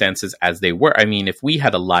circumstances as they were, I mean, if we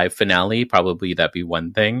had a live finale, probably that'd be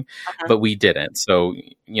one thing, but we didn't. So,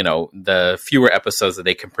 the fewer episodes that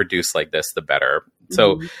they can produce like this, the better.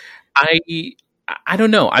 So I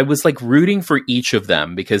don't know. I was like rooting for each of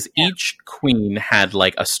them because each queen had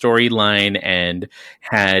like a storyline and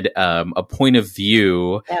had a point of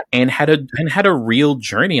view and had a real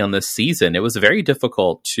journey on this season. It was very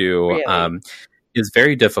difficult to is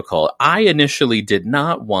very difficult. I initially did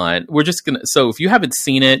not want, so if you haven't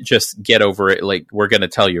seen it, just get over it. Like we're going to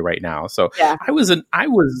tell you right now. So I was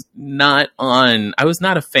not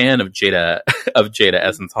a fan of Jada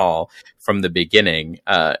Essence Hall from the begining.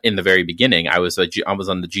 In the very beginning, I was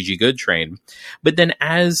on the Gigi Good train, but then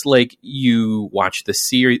as like you watch the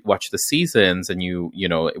seasons and you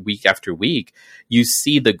week after week, you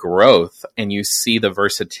see the growth and you see the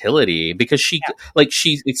versatility because she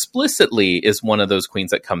explicitly is one of those queens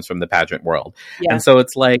that comes from the pageant world. Yeah. And so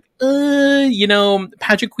it's like,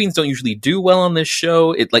 pageant queens don't usually do well on this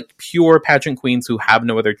show. It's like pure pageant queens who have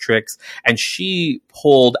no other tricks. And she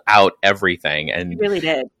pulled out everything. And she really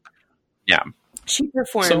did. Yeah. She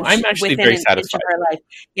performed. So I'm actually very satisfied. Her life.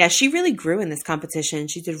 Yeah, she really grew in this competition.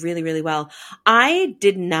 She did really, really well. I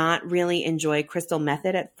did not really enjoy Crystal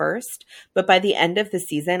Method at first, but by the end of the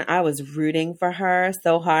season, I was rooting for her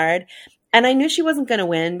so hard. And I knew she wasn't going to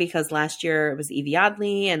win because last year it was Evie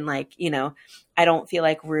Oddly. And like, I don't feel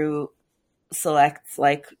like Rue selects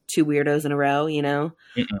like 2 weirdos in a row,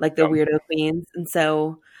 like the weirdo queens. And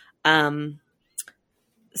so I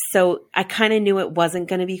kind of knew it wasn't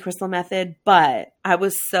going to be Crystal Method, but I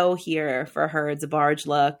was so here for her DeBarge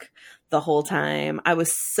look the whole time. I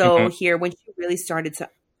was so here when she really started to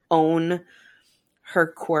own her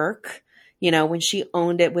quirk, when she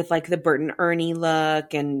owned it with like the Bert and Ernie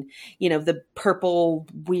look and, the purple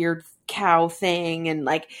weird cow thing and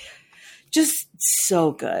like just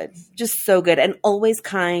so good and always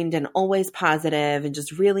kind and always positive and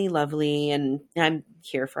just really lovely. And I'm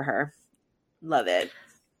here for her. Love it.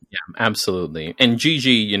 Yeah, absolutely. And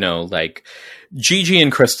Gigi, Gigi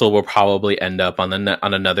and Crystal will probably end up on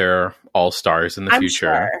another All Stars in the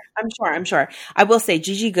future. I'm sure. I will say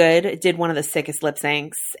Gigi Good did one of the sickest lip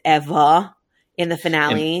syncs ever in the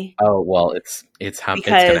finale. It's going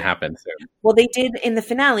to happen soon. Well, they did in the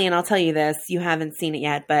finale, and I'll tell you this: you haven't seen it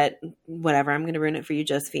yet, but whatever. I'm going to ruin it for you,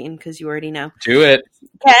 Josephine, because you already know. Do it.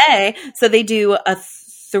 Okay, so they do a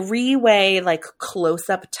 3-way like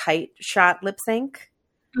close-up tight shot lip sync.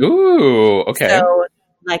 Ooh, okay. So,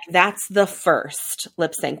 like, that's the first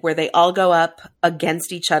lip sync where they all go up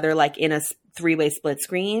against each other, like in a 3-way split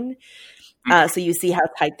screen. So you see how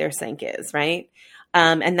tight their sync is, right?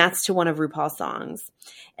 And that's to one of RuPaul's songs.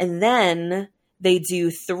 And then they do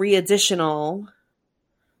 3 additional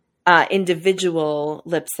individual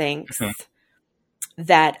lip syncs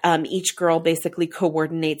that each girl basically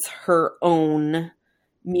coordinates her own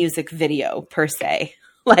music video per se.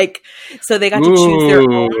 Like, so they got to choose their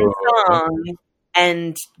own song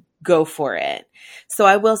and go for it. So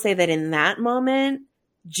I will say that in that moment,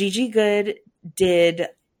 Gigi Goode did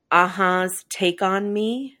Aha's Take on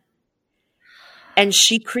Me. And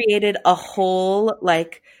she created a whole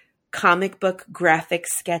like comic book graphic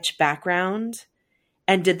sketch background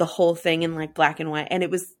and did the whole thing in like black and white. And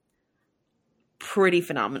it was pretty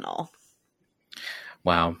phenomenal.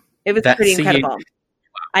 Wow. It was pretty incredible.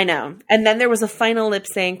 I know. And then there was a final lip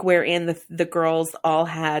sync wherein the girls all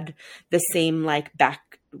had the same like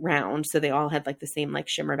background. So they all had like the same like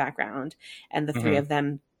shimmer background. And the three of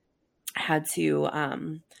them had to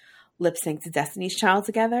lip sync to Destiny's Child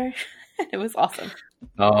together. It was awesome.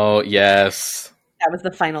 Oh, yes. That was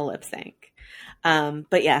the final lip sync.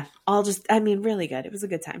 But yeah, really good. It was a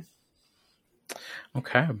good time.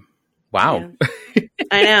 Okay. Wow. Yeah.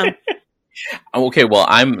 I know. Okay, well,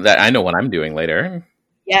 I know what I'm doing later.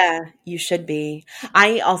 Yeah, you should be.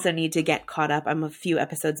 I also need to get caught up. I'm a few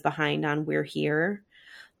episodes behind on We're Here,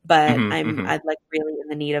 but I'm like really in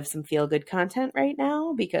the need of some feel good content right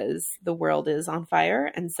now because the world is on fire,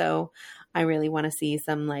 and so I really want to see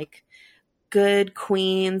some like good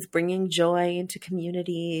queens bringing joy into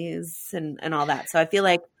communities and all that. So I feel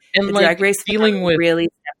like the Drag Race really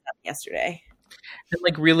stepped up yesterday. And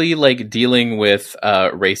like really like dealing with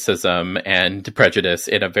racism and prejudice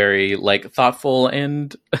in a very like thoughtful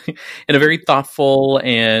and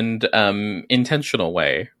intentional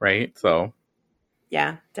way, right? So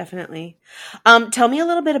yeah, definitely. Tell me a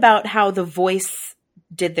little bit about how The Voice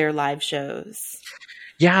did their live shows.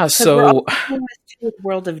 Yeah, so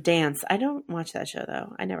World of Dance. I don't watch that show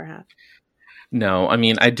though. I never have. No, I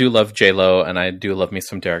mean, I do love J-Lo and I do love me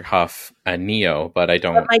some Derek Hough and Neo, but I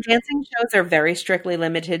don't. But my dancing shows are very strictly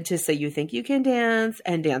limited to So You Think You Can Dance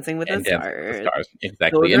and Dancing with the Stars.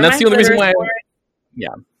 Exactly. Those and that's the only reason why.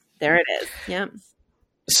 Yeah. There it is. Yep.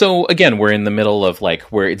 So again, we're in the middle of like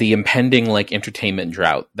where the impending like entertainment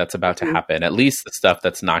drought that's about to happen. At least the stuff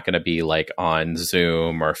that's not going to be like on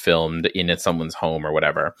Zoom or filmed in someone's home or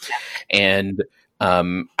whatever. And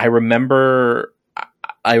I remember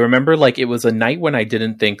like it was a night when I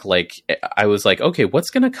didn't think like I was like, okay,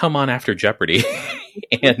 what's going to come on after Jeopardy?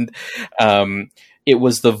 And it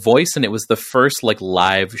was The Voice, and it was the first like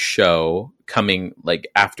live show coming like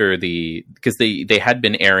after because they had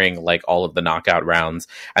been airing like all of the knockout rounds,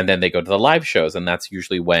 and then they go to the live shows, and that's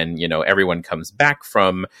usually when, you know, everyone comes back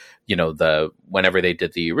from, you know, whenever they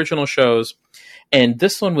did the original shows. And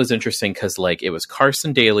this one was interesting because like it was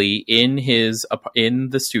Carson Daly in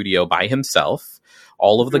the studio by himself.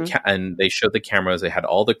 All of and they showed the cameras. They had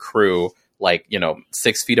all the crew like, you know,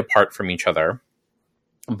 6 feet apart from each other.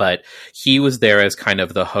 But he was there as kind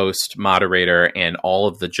of the host, moderator, and all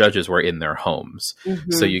of the judges were in their homes.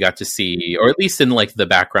 So you got to see, or at least in like the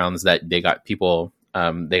backgrounds that they got people,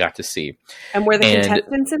 they got to see. And were the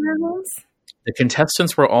contestants in their homes? The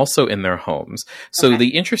contestants were also in their homes. So the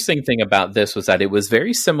interesting thing about this was that it was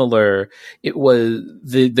very similar. It was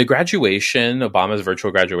the graduation, Obama's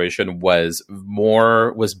virtual graduation was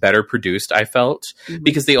better produced, I felt,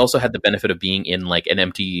 because they also had the benefit of being in like an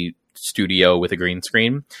empty studio with a green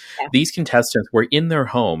screen. Yeah. These contestants were in their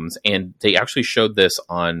homes, and they actually showed this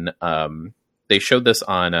on the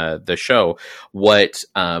show,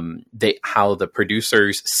 how the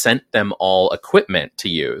producers sent them all equipment to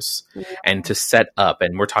use and to set up.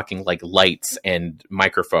 And we're talking like lights and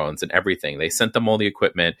microphones and everything. They sent them all the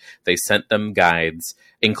equipment. They sent them guides,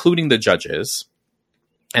 including the judges.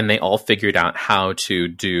 And they all figured out how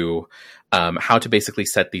to basically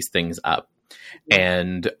set these things up.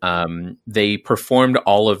 And they performed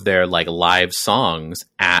all of their like live songs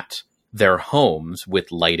at their homes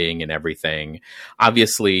with lighting and everything.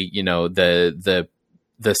 Obviously, you know, the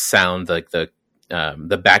sound, like the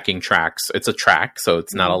backing tracks, it's a track, so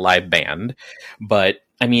it's not a live band, but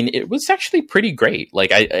I mean, it was actually pretty great.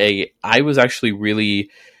 Like I was actually really,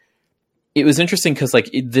 it was interesting because like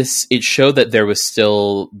it showed that there was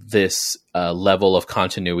still this level of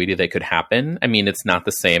continuity that could happen. I mean, it's not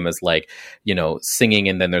the same as like, you know, singing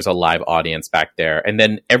and then there's a live audience back there. And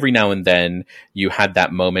then every now and then you had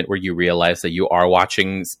that moment where you realize that you are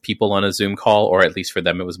watching people on a Zoom call, or at least for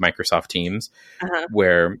them, it was Microsoft Teams,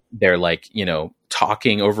 where they're like, you know,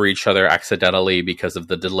 talking over each other accidentally because of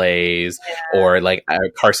the delays, or like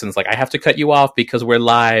Carson's like, I have to cut you off because we're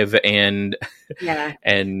live and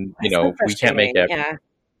and you know, we can't make it.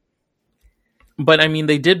 But I mean,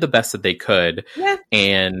 they did the best that they could.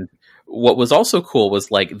 And what was also cool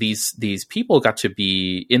was like these people got to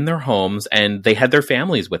be in their homes and they had their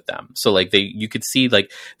families with them. So like you could see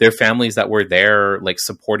like their families that were there, like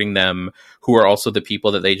supporting them, who are also the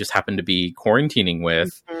people that they just happen to be quarantining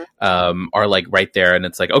with, are like right there. And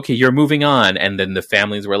it's like, okay, you're moving on. And then the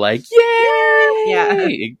families were like, yay! Yeah.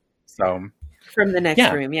 So from the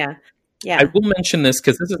next room. Yeah. Yeah. I will mention this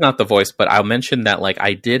because this is not The Voice, but I'll mention that like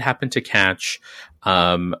I did happen to catch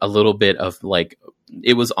a little bit of like,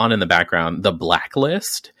 it was on in the background, The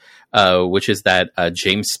Blacklist, which is that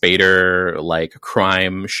James Spader like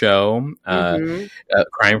crime show, crime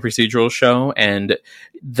procedural show. And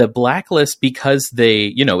The Blacklist, because they,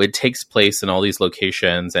 you know, it takes place in all these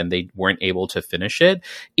locations and they weren't able to finish it.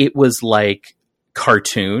 It was like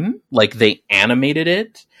cartoon, like they animated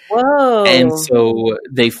it. Whoa. And so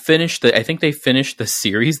I think they finished the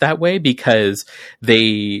series that way because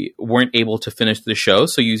they weren't able to finish the show.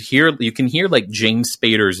 So you can hear like James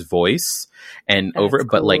Spader's voice and That's over it,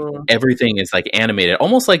 but like everything is like animated,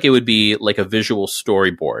 almost like it would be like a visual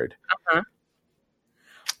storyboard.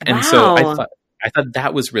 And so I thought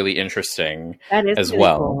that was really interesting as really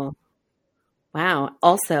well. Cool. Wow.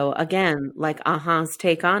 Also, again, like Aha's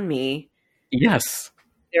Take on Me. Yes.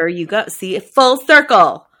 There you go. See, full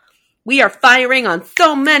circle. We are firing on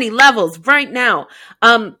so many levels right now.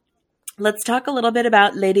 Let's talk a little bit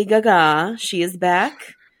about Lady Gaga. She is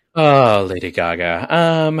back. Oh, Lady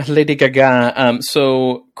Gaga. Lady Gaga.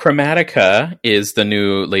 So Chromatica is the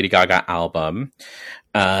new Lady Gaga album.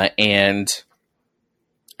 And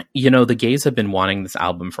you know, the gays have been wanting this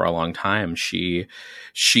album for a long time. She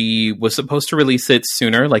was supposed to release it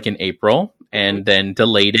sooner, like in April, and then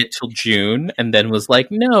delayed it till June, and then was like,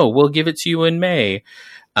 no, we'll give it to you in May.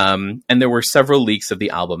 And there were several leaks of the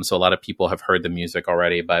album, so a lot of people have heard the music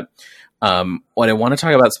already. But what I want to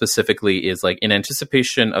talk about specifically is like in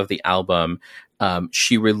anticipation of the album,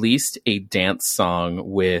 she released a dance song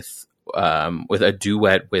with a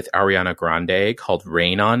duet with Ariana Grande called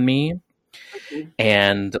 "Rain on Me."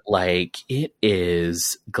 And like it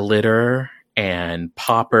is glitter and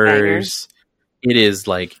poppers. It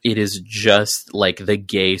is just like the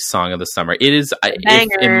gay song of the summer. It is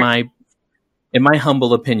in my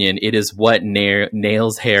humble opinion, it is what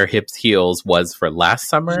Nails, Hair, Hips, Heels was for last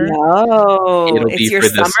summer. No, it's your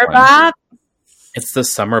summer bop. It's the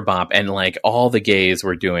summer bop, and like all the gays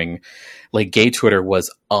were doing, like gay Twitter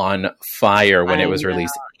was on fire when it was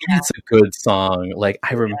released. It's a good song. Like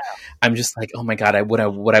I'm just like, oh my god, what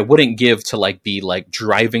I wouldn't give to like be like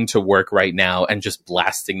driving to work right now and just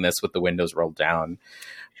blasting this with the windows rolled down.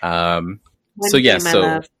 One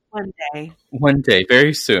day,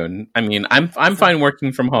 very soon. I mean, I'm fine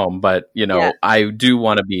working from home, but you know, I do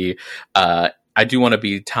want to be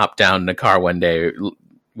top down in a car one day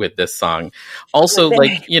with this song. Also,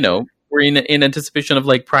 like, you know, we're in anticipation of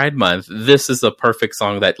like Pride Month. This is a perfect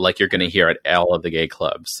song that like you're going to hear at all of the gay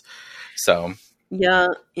clubs. So yeah.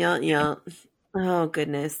 Oh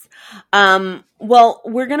goodness. Well,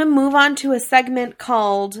 we're going to move on to a segment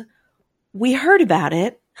called "We Heard About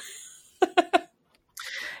It."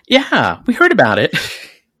 Yeah, we heard about it.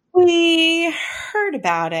 We heard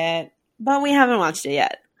about it, but we haven't watched it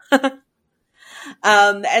yet.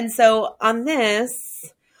 And so on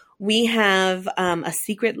this, we have A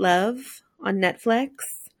Secret Love on Netflix,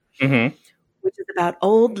 which is about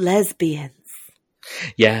old lesbians.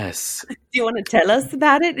 Yes. Do you want to tell us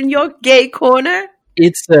about it in your gay corner?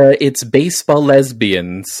 It's baseball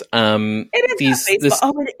lesbians. It is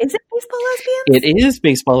baseball. Is it baseball lesbians? It is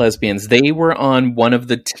baseball lesbians. They were on one of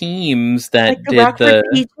the teams that like the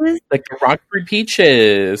Rockford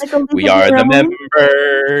Peaches. Like we are the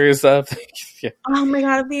members of. Yeah. Oh my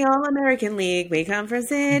god! Of the All American League, we come from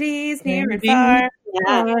cities near and far.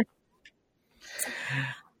 Yeah.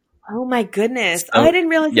 Oh my goodness! I didn't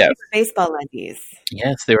realize they were baseball lesbians.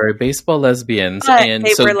 Yes, they were baseball lesbians, but and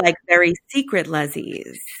they were like very secret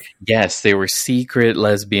lesbians. Yes, they were secret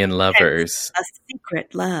lesbian lovers. A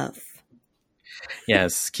secret love.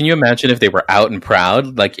 Yes, can you imagine if they were out and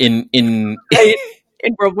proud, like in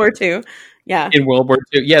World War II? Yeah, in World War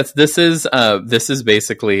II. Yes, this is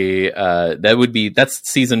basically that's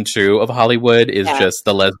season 2 of Hollywood is just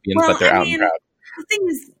the lesbians, but they're out and proud. The thing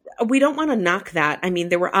is, we don't want to knock that. I mean,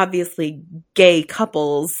 there were obviously gay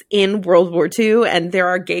couples in World War II, and there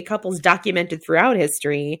are gay couples documented throughout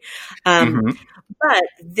history. But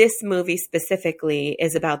this movie specifically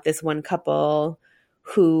is about this one couple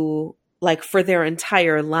who, like, for their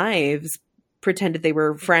entire lives, pretended they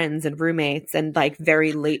were friends and roommates, and, like,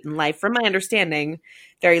 very late in life, from my understanding,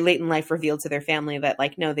 very late in life revealed to their family that,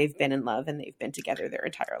 like, no, they've been in love and they've been together their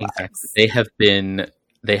entire lives. They have been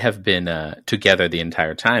they have been together the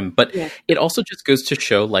entire time. But it also just goes to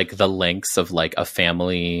show like the lengths of like a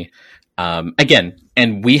family. Again,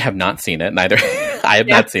 and we have not seen it. Neither I have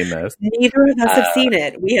not seen this. Neither of us have seen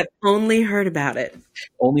it. We have only heard about it.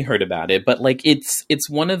 Only heard about it, but like it's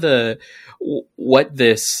one of the what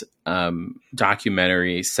this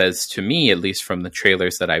documentary says to me, at least from the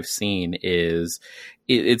trailers that I've seen, is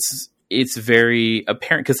it's very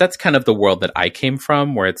apparent, because that's kind of the world that I came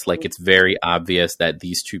from, where it's like it's very obvious that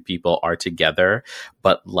these two people are together,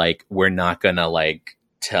 but like we're not gonna like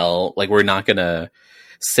tell, like we're not gonna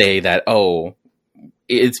say that, oh,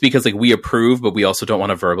 it's because like we approve, but we also don't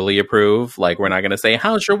want to verbally approve. Like we're not going to say,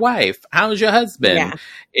 how's your wife? How's your husband? Yeah.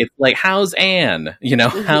 It's like, how's Anne? You know,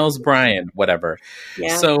 how's Brian? Whatever.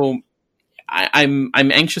 Yeah. So I'm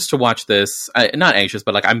anxious to watch this. Not anxious,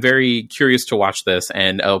 but like I'm very curious to watch this,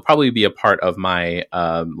 and it'll probably be a part of my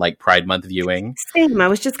like Pride Month viewing. Same. I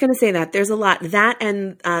was just going to say that there's a lot, that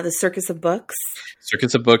and the Circus of Books.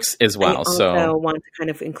 Circus of Books as well. I also want to kind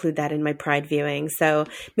of include that in my Pride viewing. So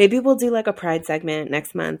maybe we'll do like a Pride segment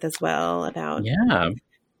next month as well about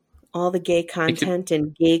all the gay content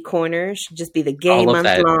and gay corners. Should just be the gay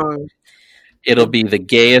month long. It'll be the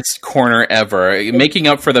gayest corner ever, making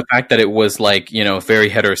up for the fact that it was like, you know, very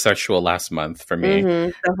heterosexual last month for me.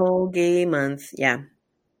 The whole gay month. Yeah.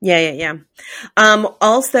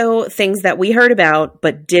 Also, things that we heard about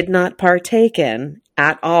but did not partake in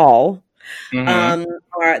at all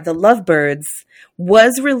are the Lovebirds.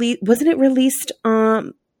 Wasn't it released?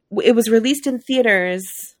 It was released in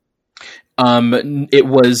theaters. It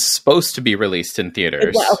was supposed to be released in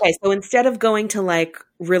theaters. Okay, so instead of going to like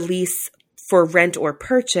release for rent or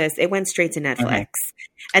purchase, it went straight to Netflix.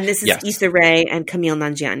 And this is Issa Rae and Camille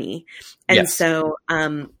Nanjiani. And so,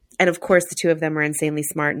 and of course, the two of them are insanely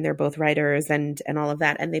smart, and they're both writers and all of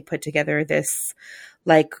that. And they put together this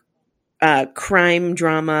like crime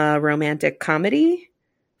drama romantic comedy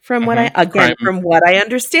from what from what I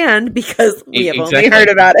understand, because we have only heard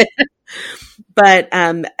about it. But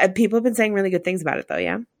people have been saying really good things about it though.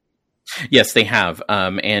 Yeah. Yes, they have.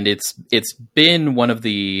 And it's been one of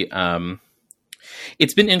the,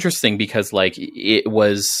 it's been interesting because like it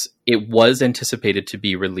was anticipated to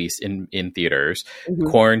be released in theaters.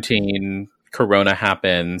 Quarantine, Corona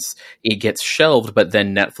happens, it gets shelved, but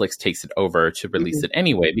then Netflix takes it over to release it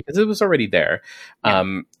anyway because it was already there.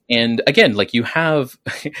 And again, like you have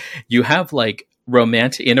like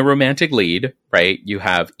romantic lead, right? You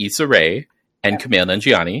have Issa Rae and Camille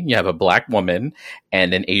Nanjiani. You have a Black woman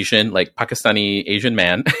and an Asian, like Pakistani Asian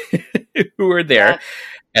man who are there.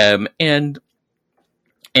 And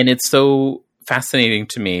it's so fascinating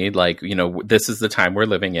to me, like, you know, this is the time we're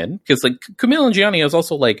living in, because like Camille Nanjiani is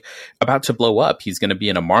also like about to blow up. He's going to be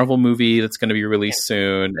in a Marvel movie that's going to be released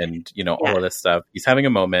soon, and you know all of this stuff. He's having a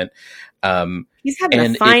moment. He's having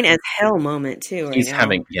a fine as hell moment too. He's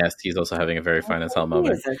also having a very fine as hell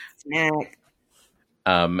moment.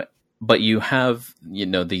 But you have, you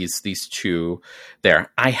know, these two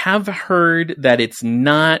there. I have heard that it's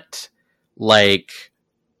not like,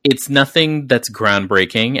 it's nothing that's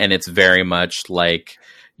groundbreaking, and it's very much like,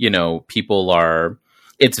 you know,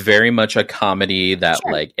 it's very much a comedy that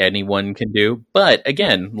like anyone can do. But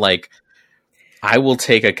again, like I will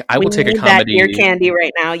take a comedy. That ear candy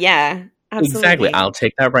right now. Yeah, absolutely. Exactly. I'll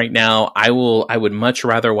take that right now. I would much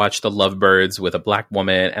rather watch The Lovebirds with a Black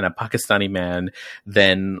woman and a Pakistani man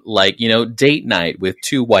than like, you know, Date Night with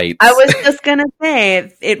two whites. I was just going to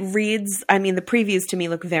say it reads, I mean, the previews to me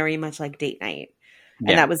look very much like Date Night.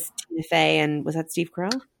 And that was Tina Fey, and was that Steve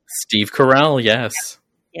Carell? Steve Carell, yes.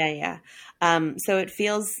 Yeah. So it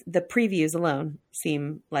feels, the previews alone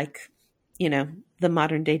seem like, you know, the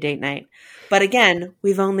modern day Date Night. But again,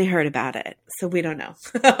 we've only heard about it, so we don't know.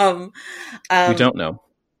 We don't know.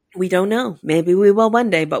 We don't know. Maybe we will one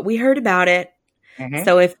day, but we heard about it.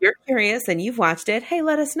 So if you're curious and you've watched it, hey,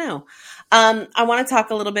 let us know. I want to talk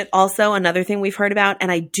a little bit also, another thing we've heard about,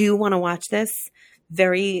 and I do want to watch this.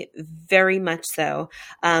 Very, very much so,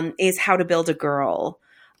 is How to Build a Girl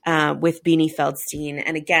with Beanie Feldstein.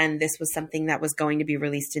 And again, this was something that was going to be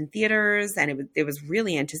released in theaters, and it was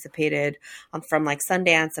really anticipated from like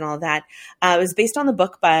Sundance and all of that. It was based on the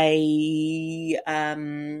book by,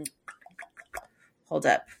 hold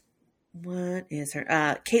up, what is her?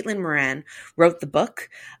 Caitlin Moran wrote the book.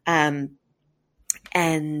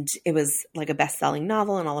 And it was like a best-selling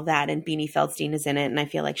novel and all of that. And Beanie Feldstein is in it. And I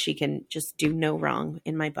feel like she can just do no wrong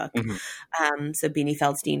in my book. So Beanie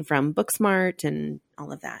Feldstein from Booksmart and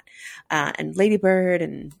all of that. And Lady Bird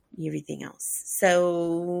and everything else.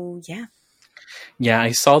 So, yeah. Yeah,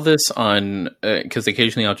 I saw this on, because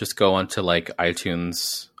occasionally I'll just go onto like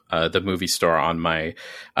iTunes, the movie store on my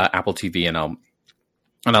Apple TV, and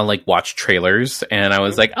and I'll like watch trailers, and I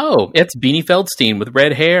was like, oh, it's Beanie Feldstein with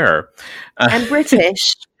red hair. And British.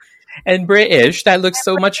 And British. That looks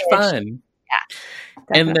so much fun. Yeah.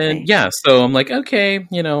 Definitely. And then, so I'm like, okay,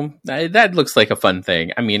 that looks like a fun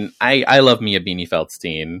thing. I mean, I love me a Beanie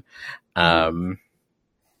Feldstein.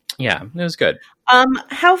 Yeah, it was good.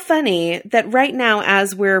 How funny that right now,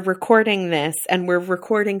 as we're recording this and we're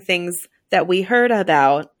recording things that we heard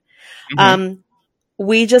about,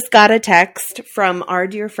 we just got a text from our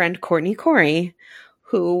dear friend Courtney Corey,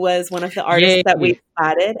 who was one of the artists that we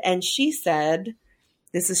spotted. And she said,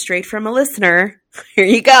 this is straight from a listener. Here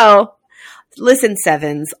you go. Listen,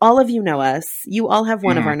 Sevens, all of you know us. You all have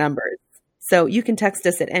one of our numbers. So you can text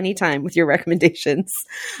us at any time with your recommendations.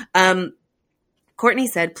 Courtney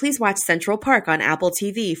said, please watch Central Park on Apple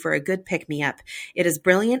TV for a good pick-me-up. It is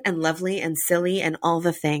brilliant and lovely and silly and all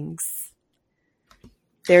the things.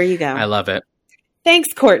 There you go. I love it.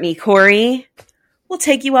 Thanks, Courtney Corey. We'll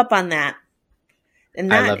take you up on that.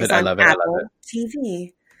 And that is on Apple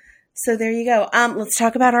TV. So there you go. Let's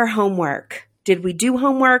talk about our homework. Did we do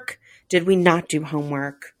homework? Did we not do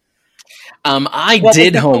homework? I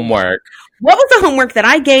did homework. What was the homework that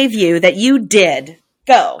I gave you that you did?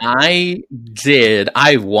 Go. I did.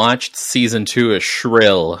 I watched season 2 of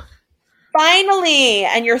Shrill. Finally.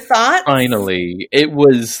 And your thoughts? Finally.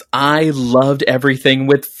 I loved everything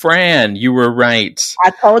with Fran. You were right. I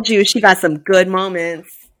told you she got some good moments.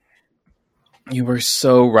 You were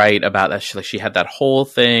so right about that. She had that whole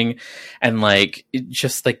thing, and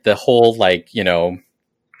just the whole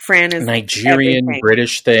Fran is Nigerian everything.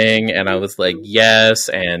 British thing, and I was like, yes.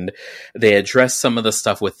 And they addressed some of the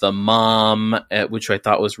stuff with the mom, which I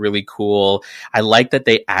thought was really cool. I like that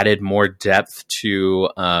they added more depth to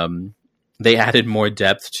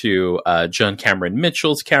John Cameron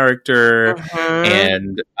Mitchell's character,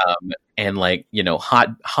 and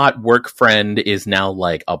hot work friend is now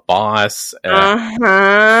like a boss.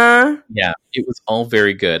 Yeah, it was all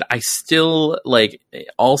very good. I still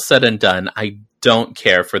all said and done, I don't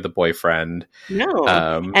care for the boyfriend. No.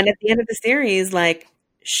 And at the end of the series,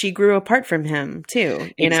 she grew apart from him too.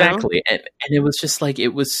 Exactly. And it was just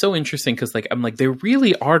it was so interesting because I'm they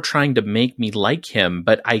really are trying to make me like him,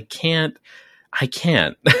 but I can't. I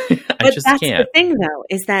can't. But that's the thing though,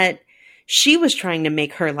 is that she was trying to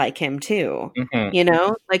make her like him too.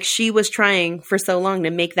 She was trying for so long to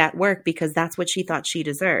make that work because that's what she thought she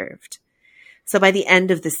deserved. So by the end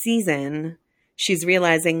of the season, she's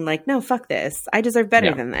realizing no, fuck this. I deserve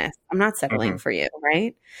better than this. I'm not settling for you.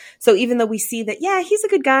 Right. So even though we see that, he's a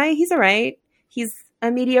good guy. He's all right. He's a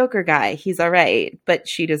mediocre guy. He's all right. But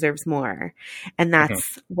she deserves more. And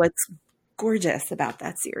that's what's gorgeous about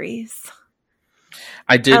that series.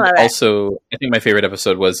 I did also, I think my favorite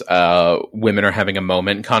episode was Women Are Having a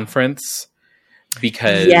Moment conference.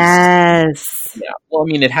 Because well, I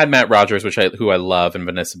mean, it had Matt Rogers, who I love, and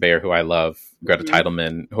Vanessa Bayer, who I love, Greta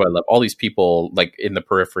Teidelman, who I love, all these people in the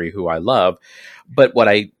periphery who I love. But what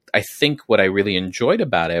I think what I really enjoyed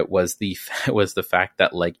about it was the fact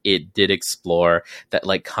that it did explore that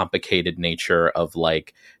complicated nature of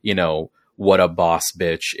what a boss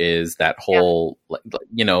bitch is. That whole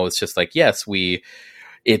it's just yes,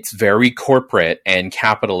 it's very corporate and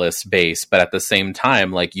capitalist based, but at the same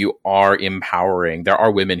time, you are empowering. There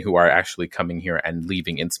are women who are actually coming here and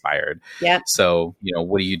leaving inspired. Yeah. So,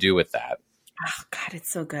 what do you do with that? Oh God,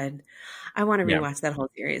 it's so good. I want to rewatch that whole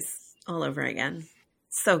series all over again.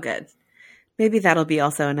 So good. Maybe that'll be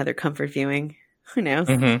also another comfort viewing. Who knows?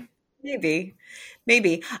 Maybe.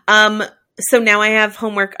 So now I have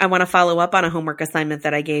homework. I want to follow up on a homework assignment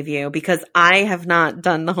that I gave you because I have not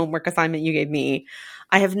done the homework assignment you gave me.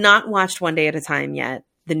 I have not watched One Day at a Time yet,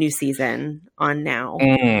 the new season on Now.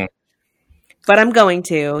 But I'm going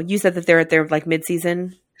to. You said that they're at their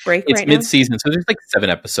mid-season break right now? It's mid-season, so there's 7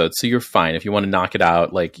 episodes, so you're fine. If you want to knock it out,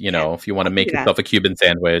 if you want to make yourself a Cuban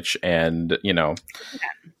sandwich and, Yeah.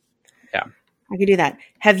 I could do that.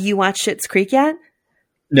 Have you watched Schitt's Creek yet?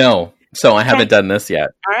 No. So I haven't done this yet.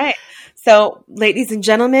 All right. So, ladies and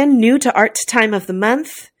gentlemen, new to Art Time of the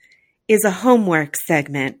Month is a homework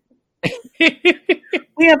segment.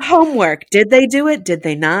 We have homework. Did they do it? Did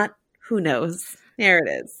they not? Who knows? There it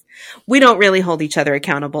is. We don't really hold each other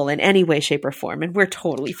accountable in any way, shape, or form, and we're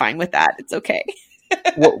totally fine with that. It's okay.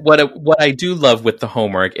 What I do love with the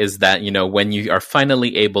homework is that, when you are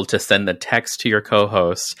finally able to send the text to your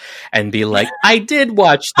co-host and be like, I did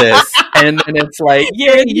watch this. And then it's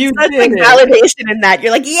yeah, you did it. Validation in that.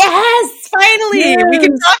 You're yes, finally. Yes. We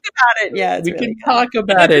can talk about it. Yeah, we can talk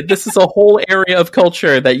about it. This is a whole area of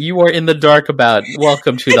culture that you are in the dark about.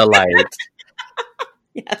 Welcome to the light.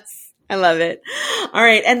 Yes. I love it. All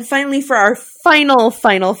right. And finally, for our final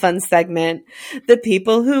fun segment, the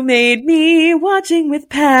people who made me watching with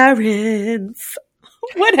parents.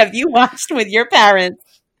 What have you watched with your parents?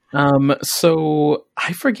 So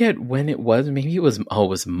I forget when it was. Maybe it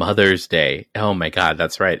was Mother's Day. Oh my God,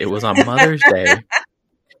 that's right. It was on Mother's Day.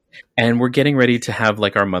 And we're getting ready to have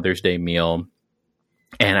like our Mother's Day meal.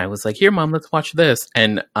 And I was like, here, Mom, let's watch this.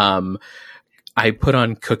 And I put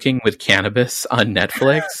on Cooking with Cannabis on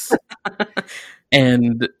Netflix.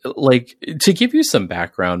 And like, to give you some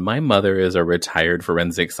background, my mother is a retired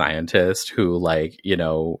forensic scientist who like,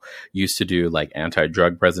 used to do like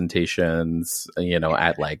anti-drug presentations,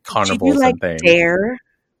 at like carnivals like and things. Dare?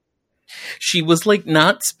 She was like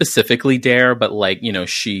not specifically Dare, but like,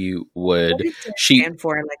 she would. What did Dare stand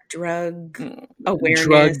for? Like drug awareness.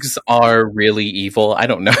 Drugs are really evil. I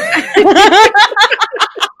don't know.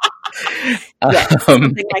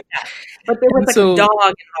 Something like that. But there was like a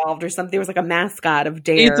dog involved or something. There was like a mascot of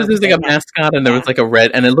Dare. There was like a mascot, and there was like a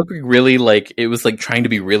red, and it looked really like it was like trying to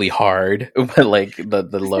be really hard, but like the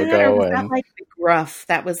logo was that like McGruff.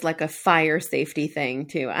 That was like a fire safety thing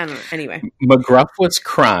too. I don't know. Anyway, McGruff was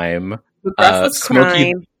crime. McGruff was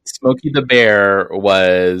crime. Smokey the Bear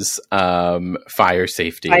was fire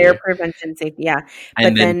safety. Fire prevention safety, yeah.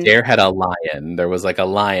 And then Dare had a lion. There was like a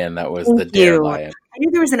lion that was the Dare lion. I knew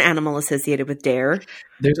there was an animal associated with Dare.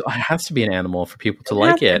 There has to be an animal for people to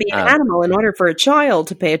like it. There has to be an animal in order for a child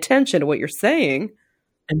to pay attention to what you're saying.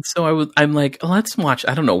 And so I'm like, let's watch.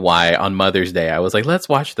 I don't know why on Mother's Day I was like, let's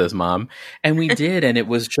watch this, Mom, and we did, and it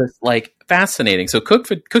was just like fascinating. So,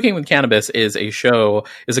 Cooking with Cannabis is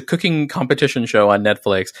a cooking competition show on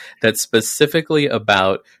Netflix that's specifically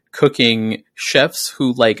about cooking chefs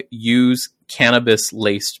who like use cannabis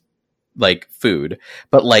laced like food,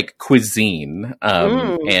 but like cuisine.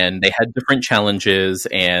 And they had different challenges,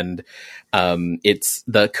 and it's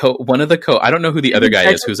one of the I don't know who the other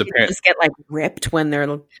guy is, who's apparently just get like ripped when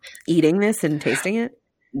they're eating this and tasting it.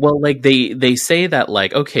 Well, like they say that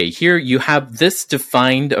like, okay, here you have this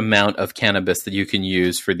defined amount of cannabis that you can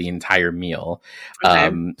use for the entire meal,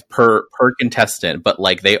 per contestant. But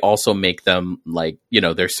like they also make them like,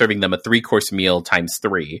 they're serving them a 3-course meal times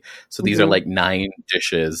 3. So these are like 9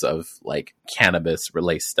 dishes of like cannabis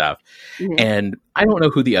related stuff. And I don't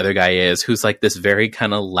know who the other guy is, who's like this very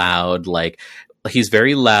kind of loud, like he's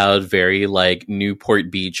very loud, very like Newport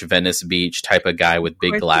Beach, Venice Beach type of guy with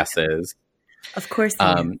big glasses. Of course.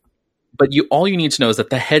 But all you need to know is that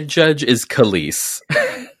the head judge is Khalees.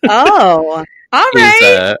 Oh, all right.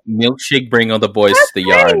 Is Milkshake Bring All the Boys to the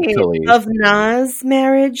Yard, Khalees. Of Nas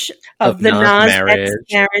marriage. Of the Nas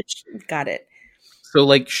marriage. Got it. So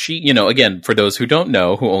like she, again, for those who don't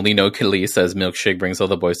know, who only know Khalees as Milkshake Brings All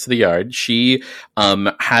the Boys to the Yard, she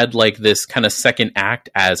had like this kind of second act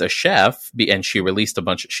as a chef, and she released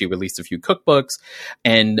a few cookbooks,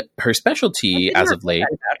 and her specialty as of late.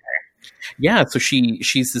 Yeah, so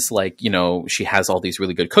she's this like, she has all these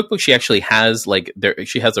really good cookbooks. She actually has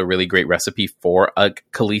she has a really great recipe for a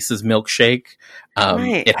Khalees's milkshake.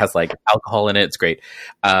 Right. It has like alcohol in it. It's great.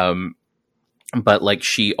 But like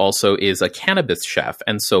she also is a cannabis chef.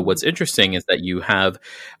 And so what's interesting is that you have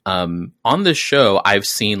on this show, I've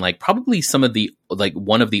seen like probably some of the like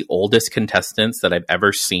one of the oldest contestants that I've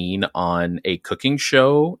ever seen on a cooking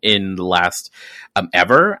show in the last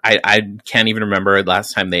ever. I can't even remember the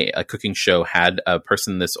last time a cooking show had a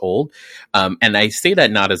person this old. And I say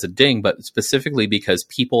that not as a ding, but specifically because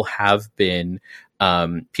people have been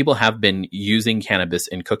using cannabis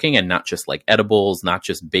in cooking, and not just like edibles, not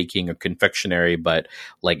just baking or confectionery, but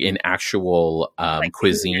like in actual like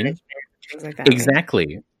cuisine. Like that,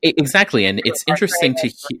 exactly. Right? Exactly. And it's interesting to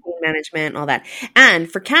hear management and all that. And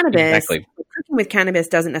for cannabis, cooking with cannabis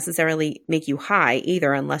doesn't necessarily make you high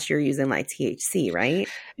either, unless you're using like THC, right?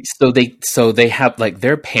 So they have like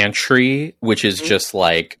their pantry, which is just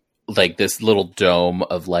like this little dome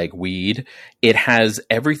of like weed. It has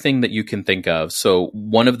everything that you can think of. So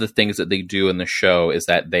one of the things that they do in the show is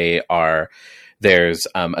that there's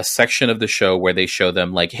a section of the show where they show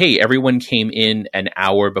them like, hey, everyone came in an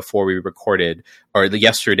hour before we recorded, or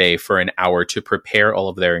yesterday for an hour to prepare all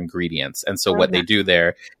of their ingredients. And so what they do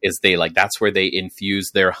there is that's where they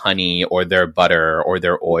infuse their honey or their butter or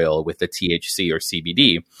their oil with the THC or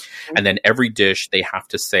CBD. And then every dish they have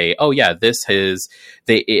to say, oh yeah,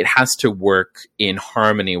 it has to work in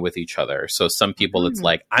harmony with each other. So some people it's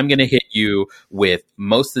like, I'm going to hit you with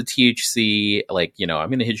most of the THC, like, I'm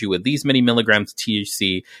going to hit you with these many milligrams of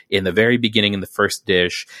THC in the very beginning in the first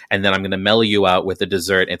dish, and then I'm going to mellow you out with a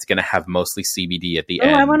dessert. It's going to have mostly CBD at the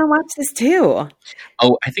end. I want to watch this too.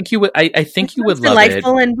 Oh, I think you would. I think you would love it.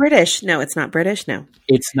 Delightful and British. No, it's not British. No,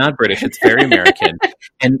 it's not British. It's very American.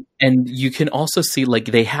 And you can also see, like,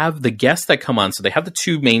 they have the guests that come on. So they have the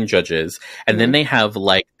two main judges, and then they have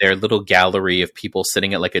like their little gallery of people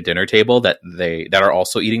sitting at like a dinner table that are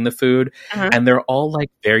also eating the food, and they're all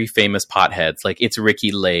like very famous potheads. Like, it's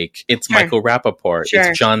Ricky Lake, it's Michael Rappaport,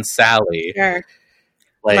 it's John Sally.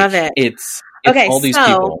 Like, love it. It's okay, all these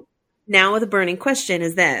people. Now the burning question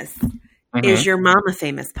is this: is your mom a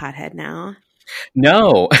famous pothead now?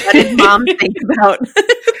 No. What did mom think about?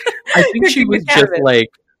 I think she was just like,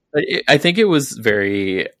 I think it was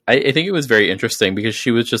very interesting because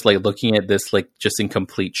she was just like looking at this, like, just in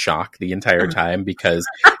complete shock the entire time, because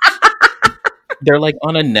they're like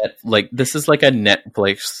on a this is like a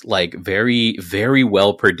Netflix, like very, very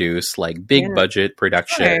well produced, like big budget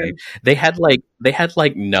production. Sure. They had like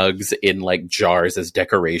nugs in like jars as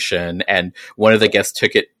decoration, and one of the guests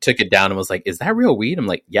took it down and was like, "Is that real weed?" I'm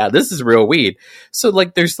like, "Yeah, this is real weed." So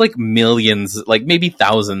like, there's like millions, like maybe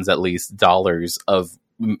thousands at least, dollars of,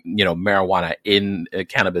 you know, marijuana in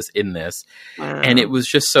cannabis in this. Wow. And it was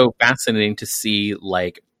just so fascinating to see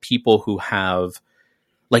like people who have,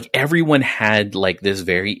 like, everyone had like this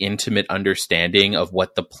very intimate understanding of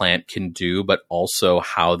what the plant can do, but also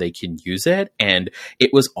how they can use it. And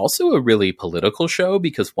it was also a really political show,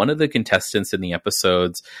 because one of the contestants in the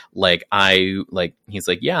episodes, he's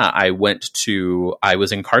like, yeah, I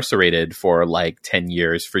was incarcerated for like 10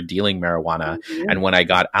 years for dealing marijuana. Mm-hmm. And when I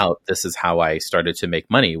got out, this is how I started to make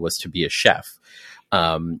money, was to be a chef.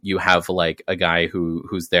 You have like a guy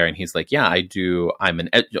who's there, and he's like, yeah,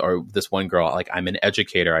 or this one girl, like, I'm an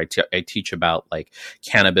educator. I teach about like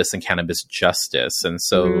cannabis and cannabis justice. And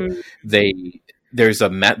so there's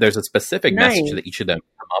a specific message that each of them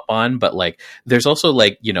come up on, but like, there's also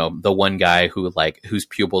like, you know, the one guy whose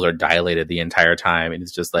pupils are dilated the entire time. And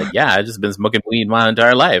it's just like, yeah, I've just been smoking weed my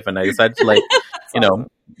entire life. And I decided to like, you know,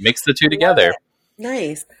 mix the two together.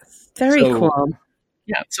 Nice. Very cool.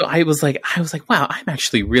 Yeah, so I was like, wow, I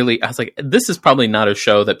was like, this is probably not a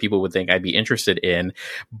show that people would think I'd be interested in,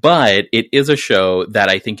 but it is a show that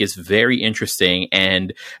I think is very interesting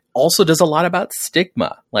and also does a lot about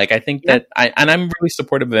stigma. Like, I think that I'm really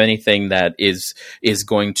supportive of anything that is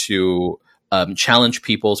going to challenge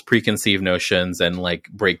people's preconceived notions and like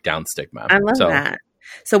break down stigma. I love that.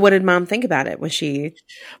 So what did mom think about it? Was she...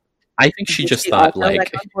 I think she just thought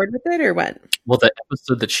like on board with it, or what? Well, the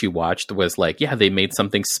episode that she watched was like, yeah, they made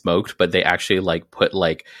something smoked, but they actually like put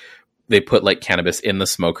cannabis in the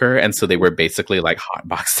smoker, and so they were basically like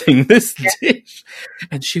hotboxing this dish.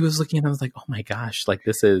 And she was looking, and I was like, oh my gosh, like,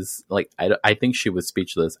 this is like, I think she was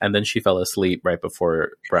speechless, and then she fell asleep right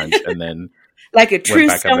before brunch, and then like a true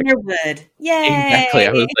stoner would. Yay! Exactly.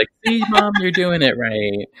 I was like, see, mom, you're doing it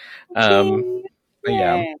right.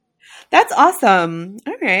 Yeah. That's awesome.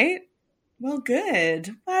 All right. Well,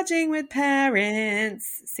 good. Watching with parents.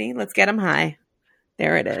 See, let's get them high.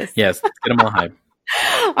 There it is. Yes, let's get them all high.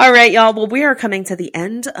 All right, y'all. Well, we are coming to the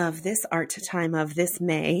end of this art time of this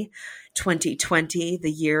May 2020,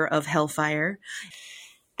 the year of Hellfire.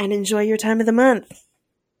 And enjoy your time of the month.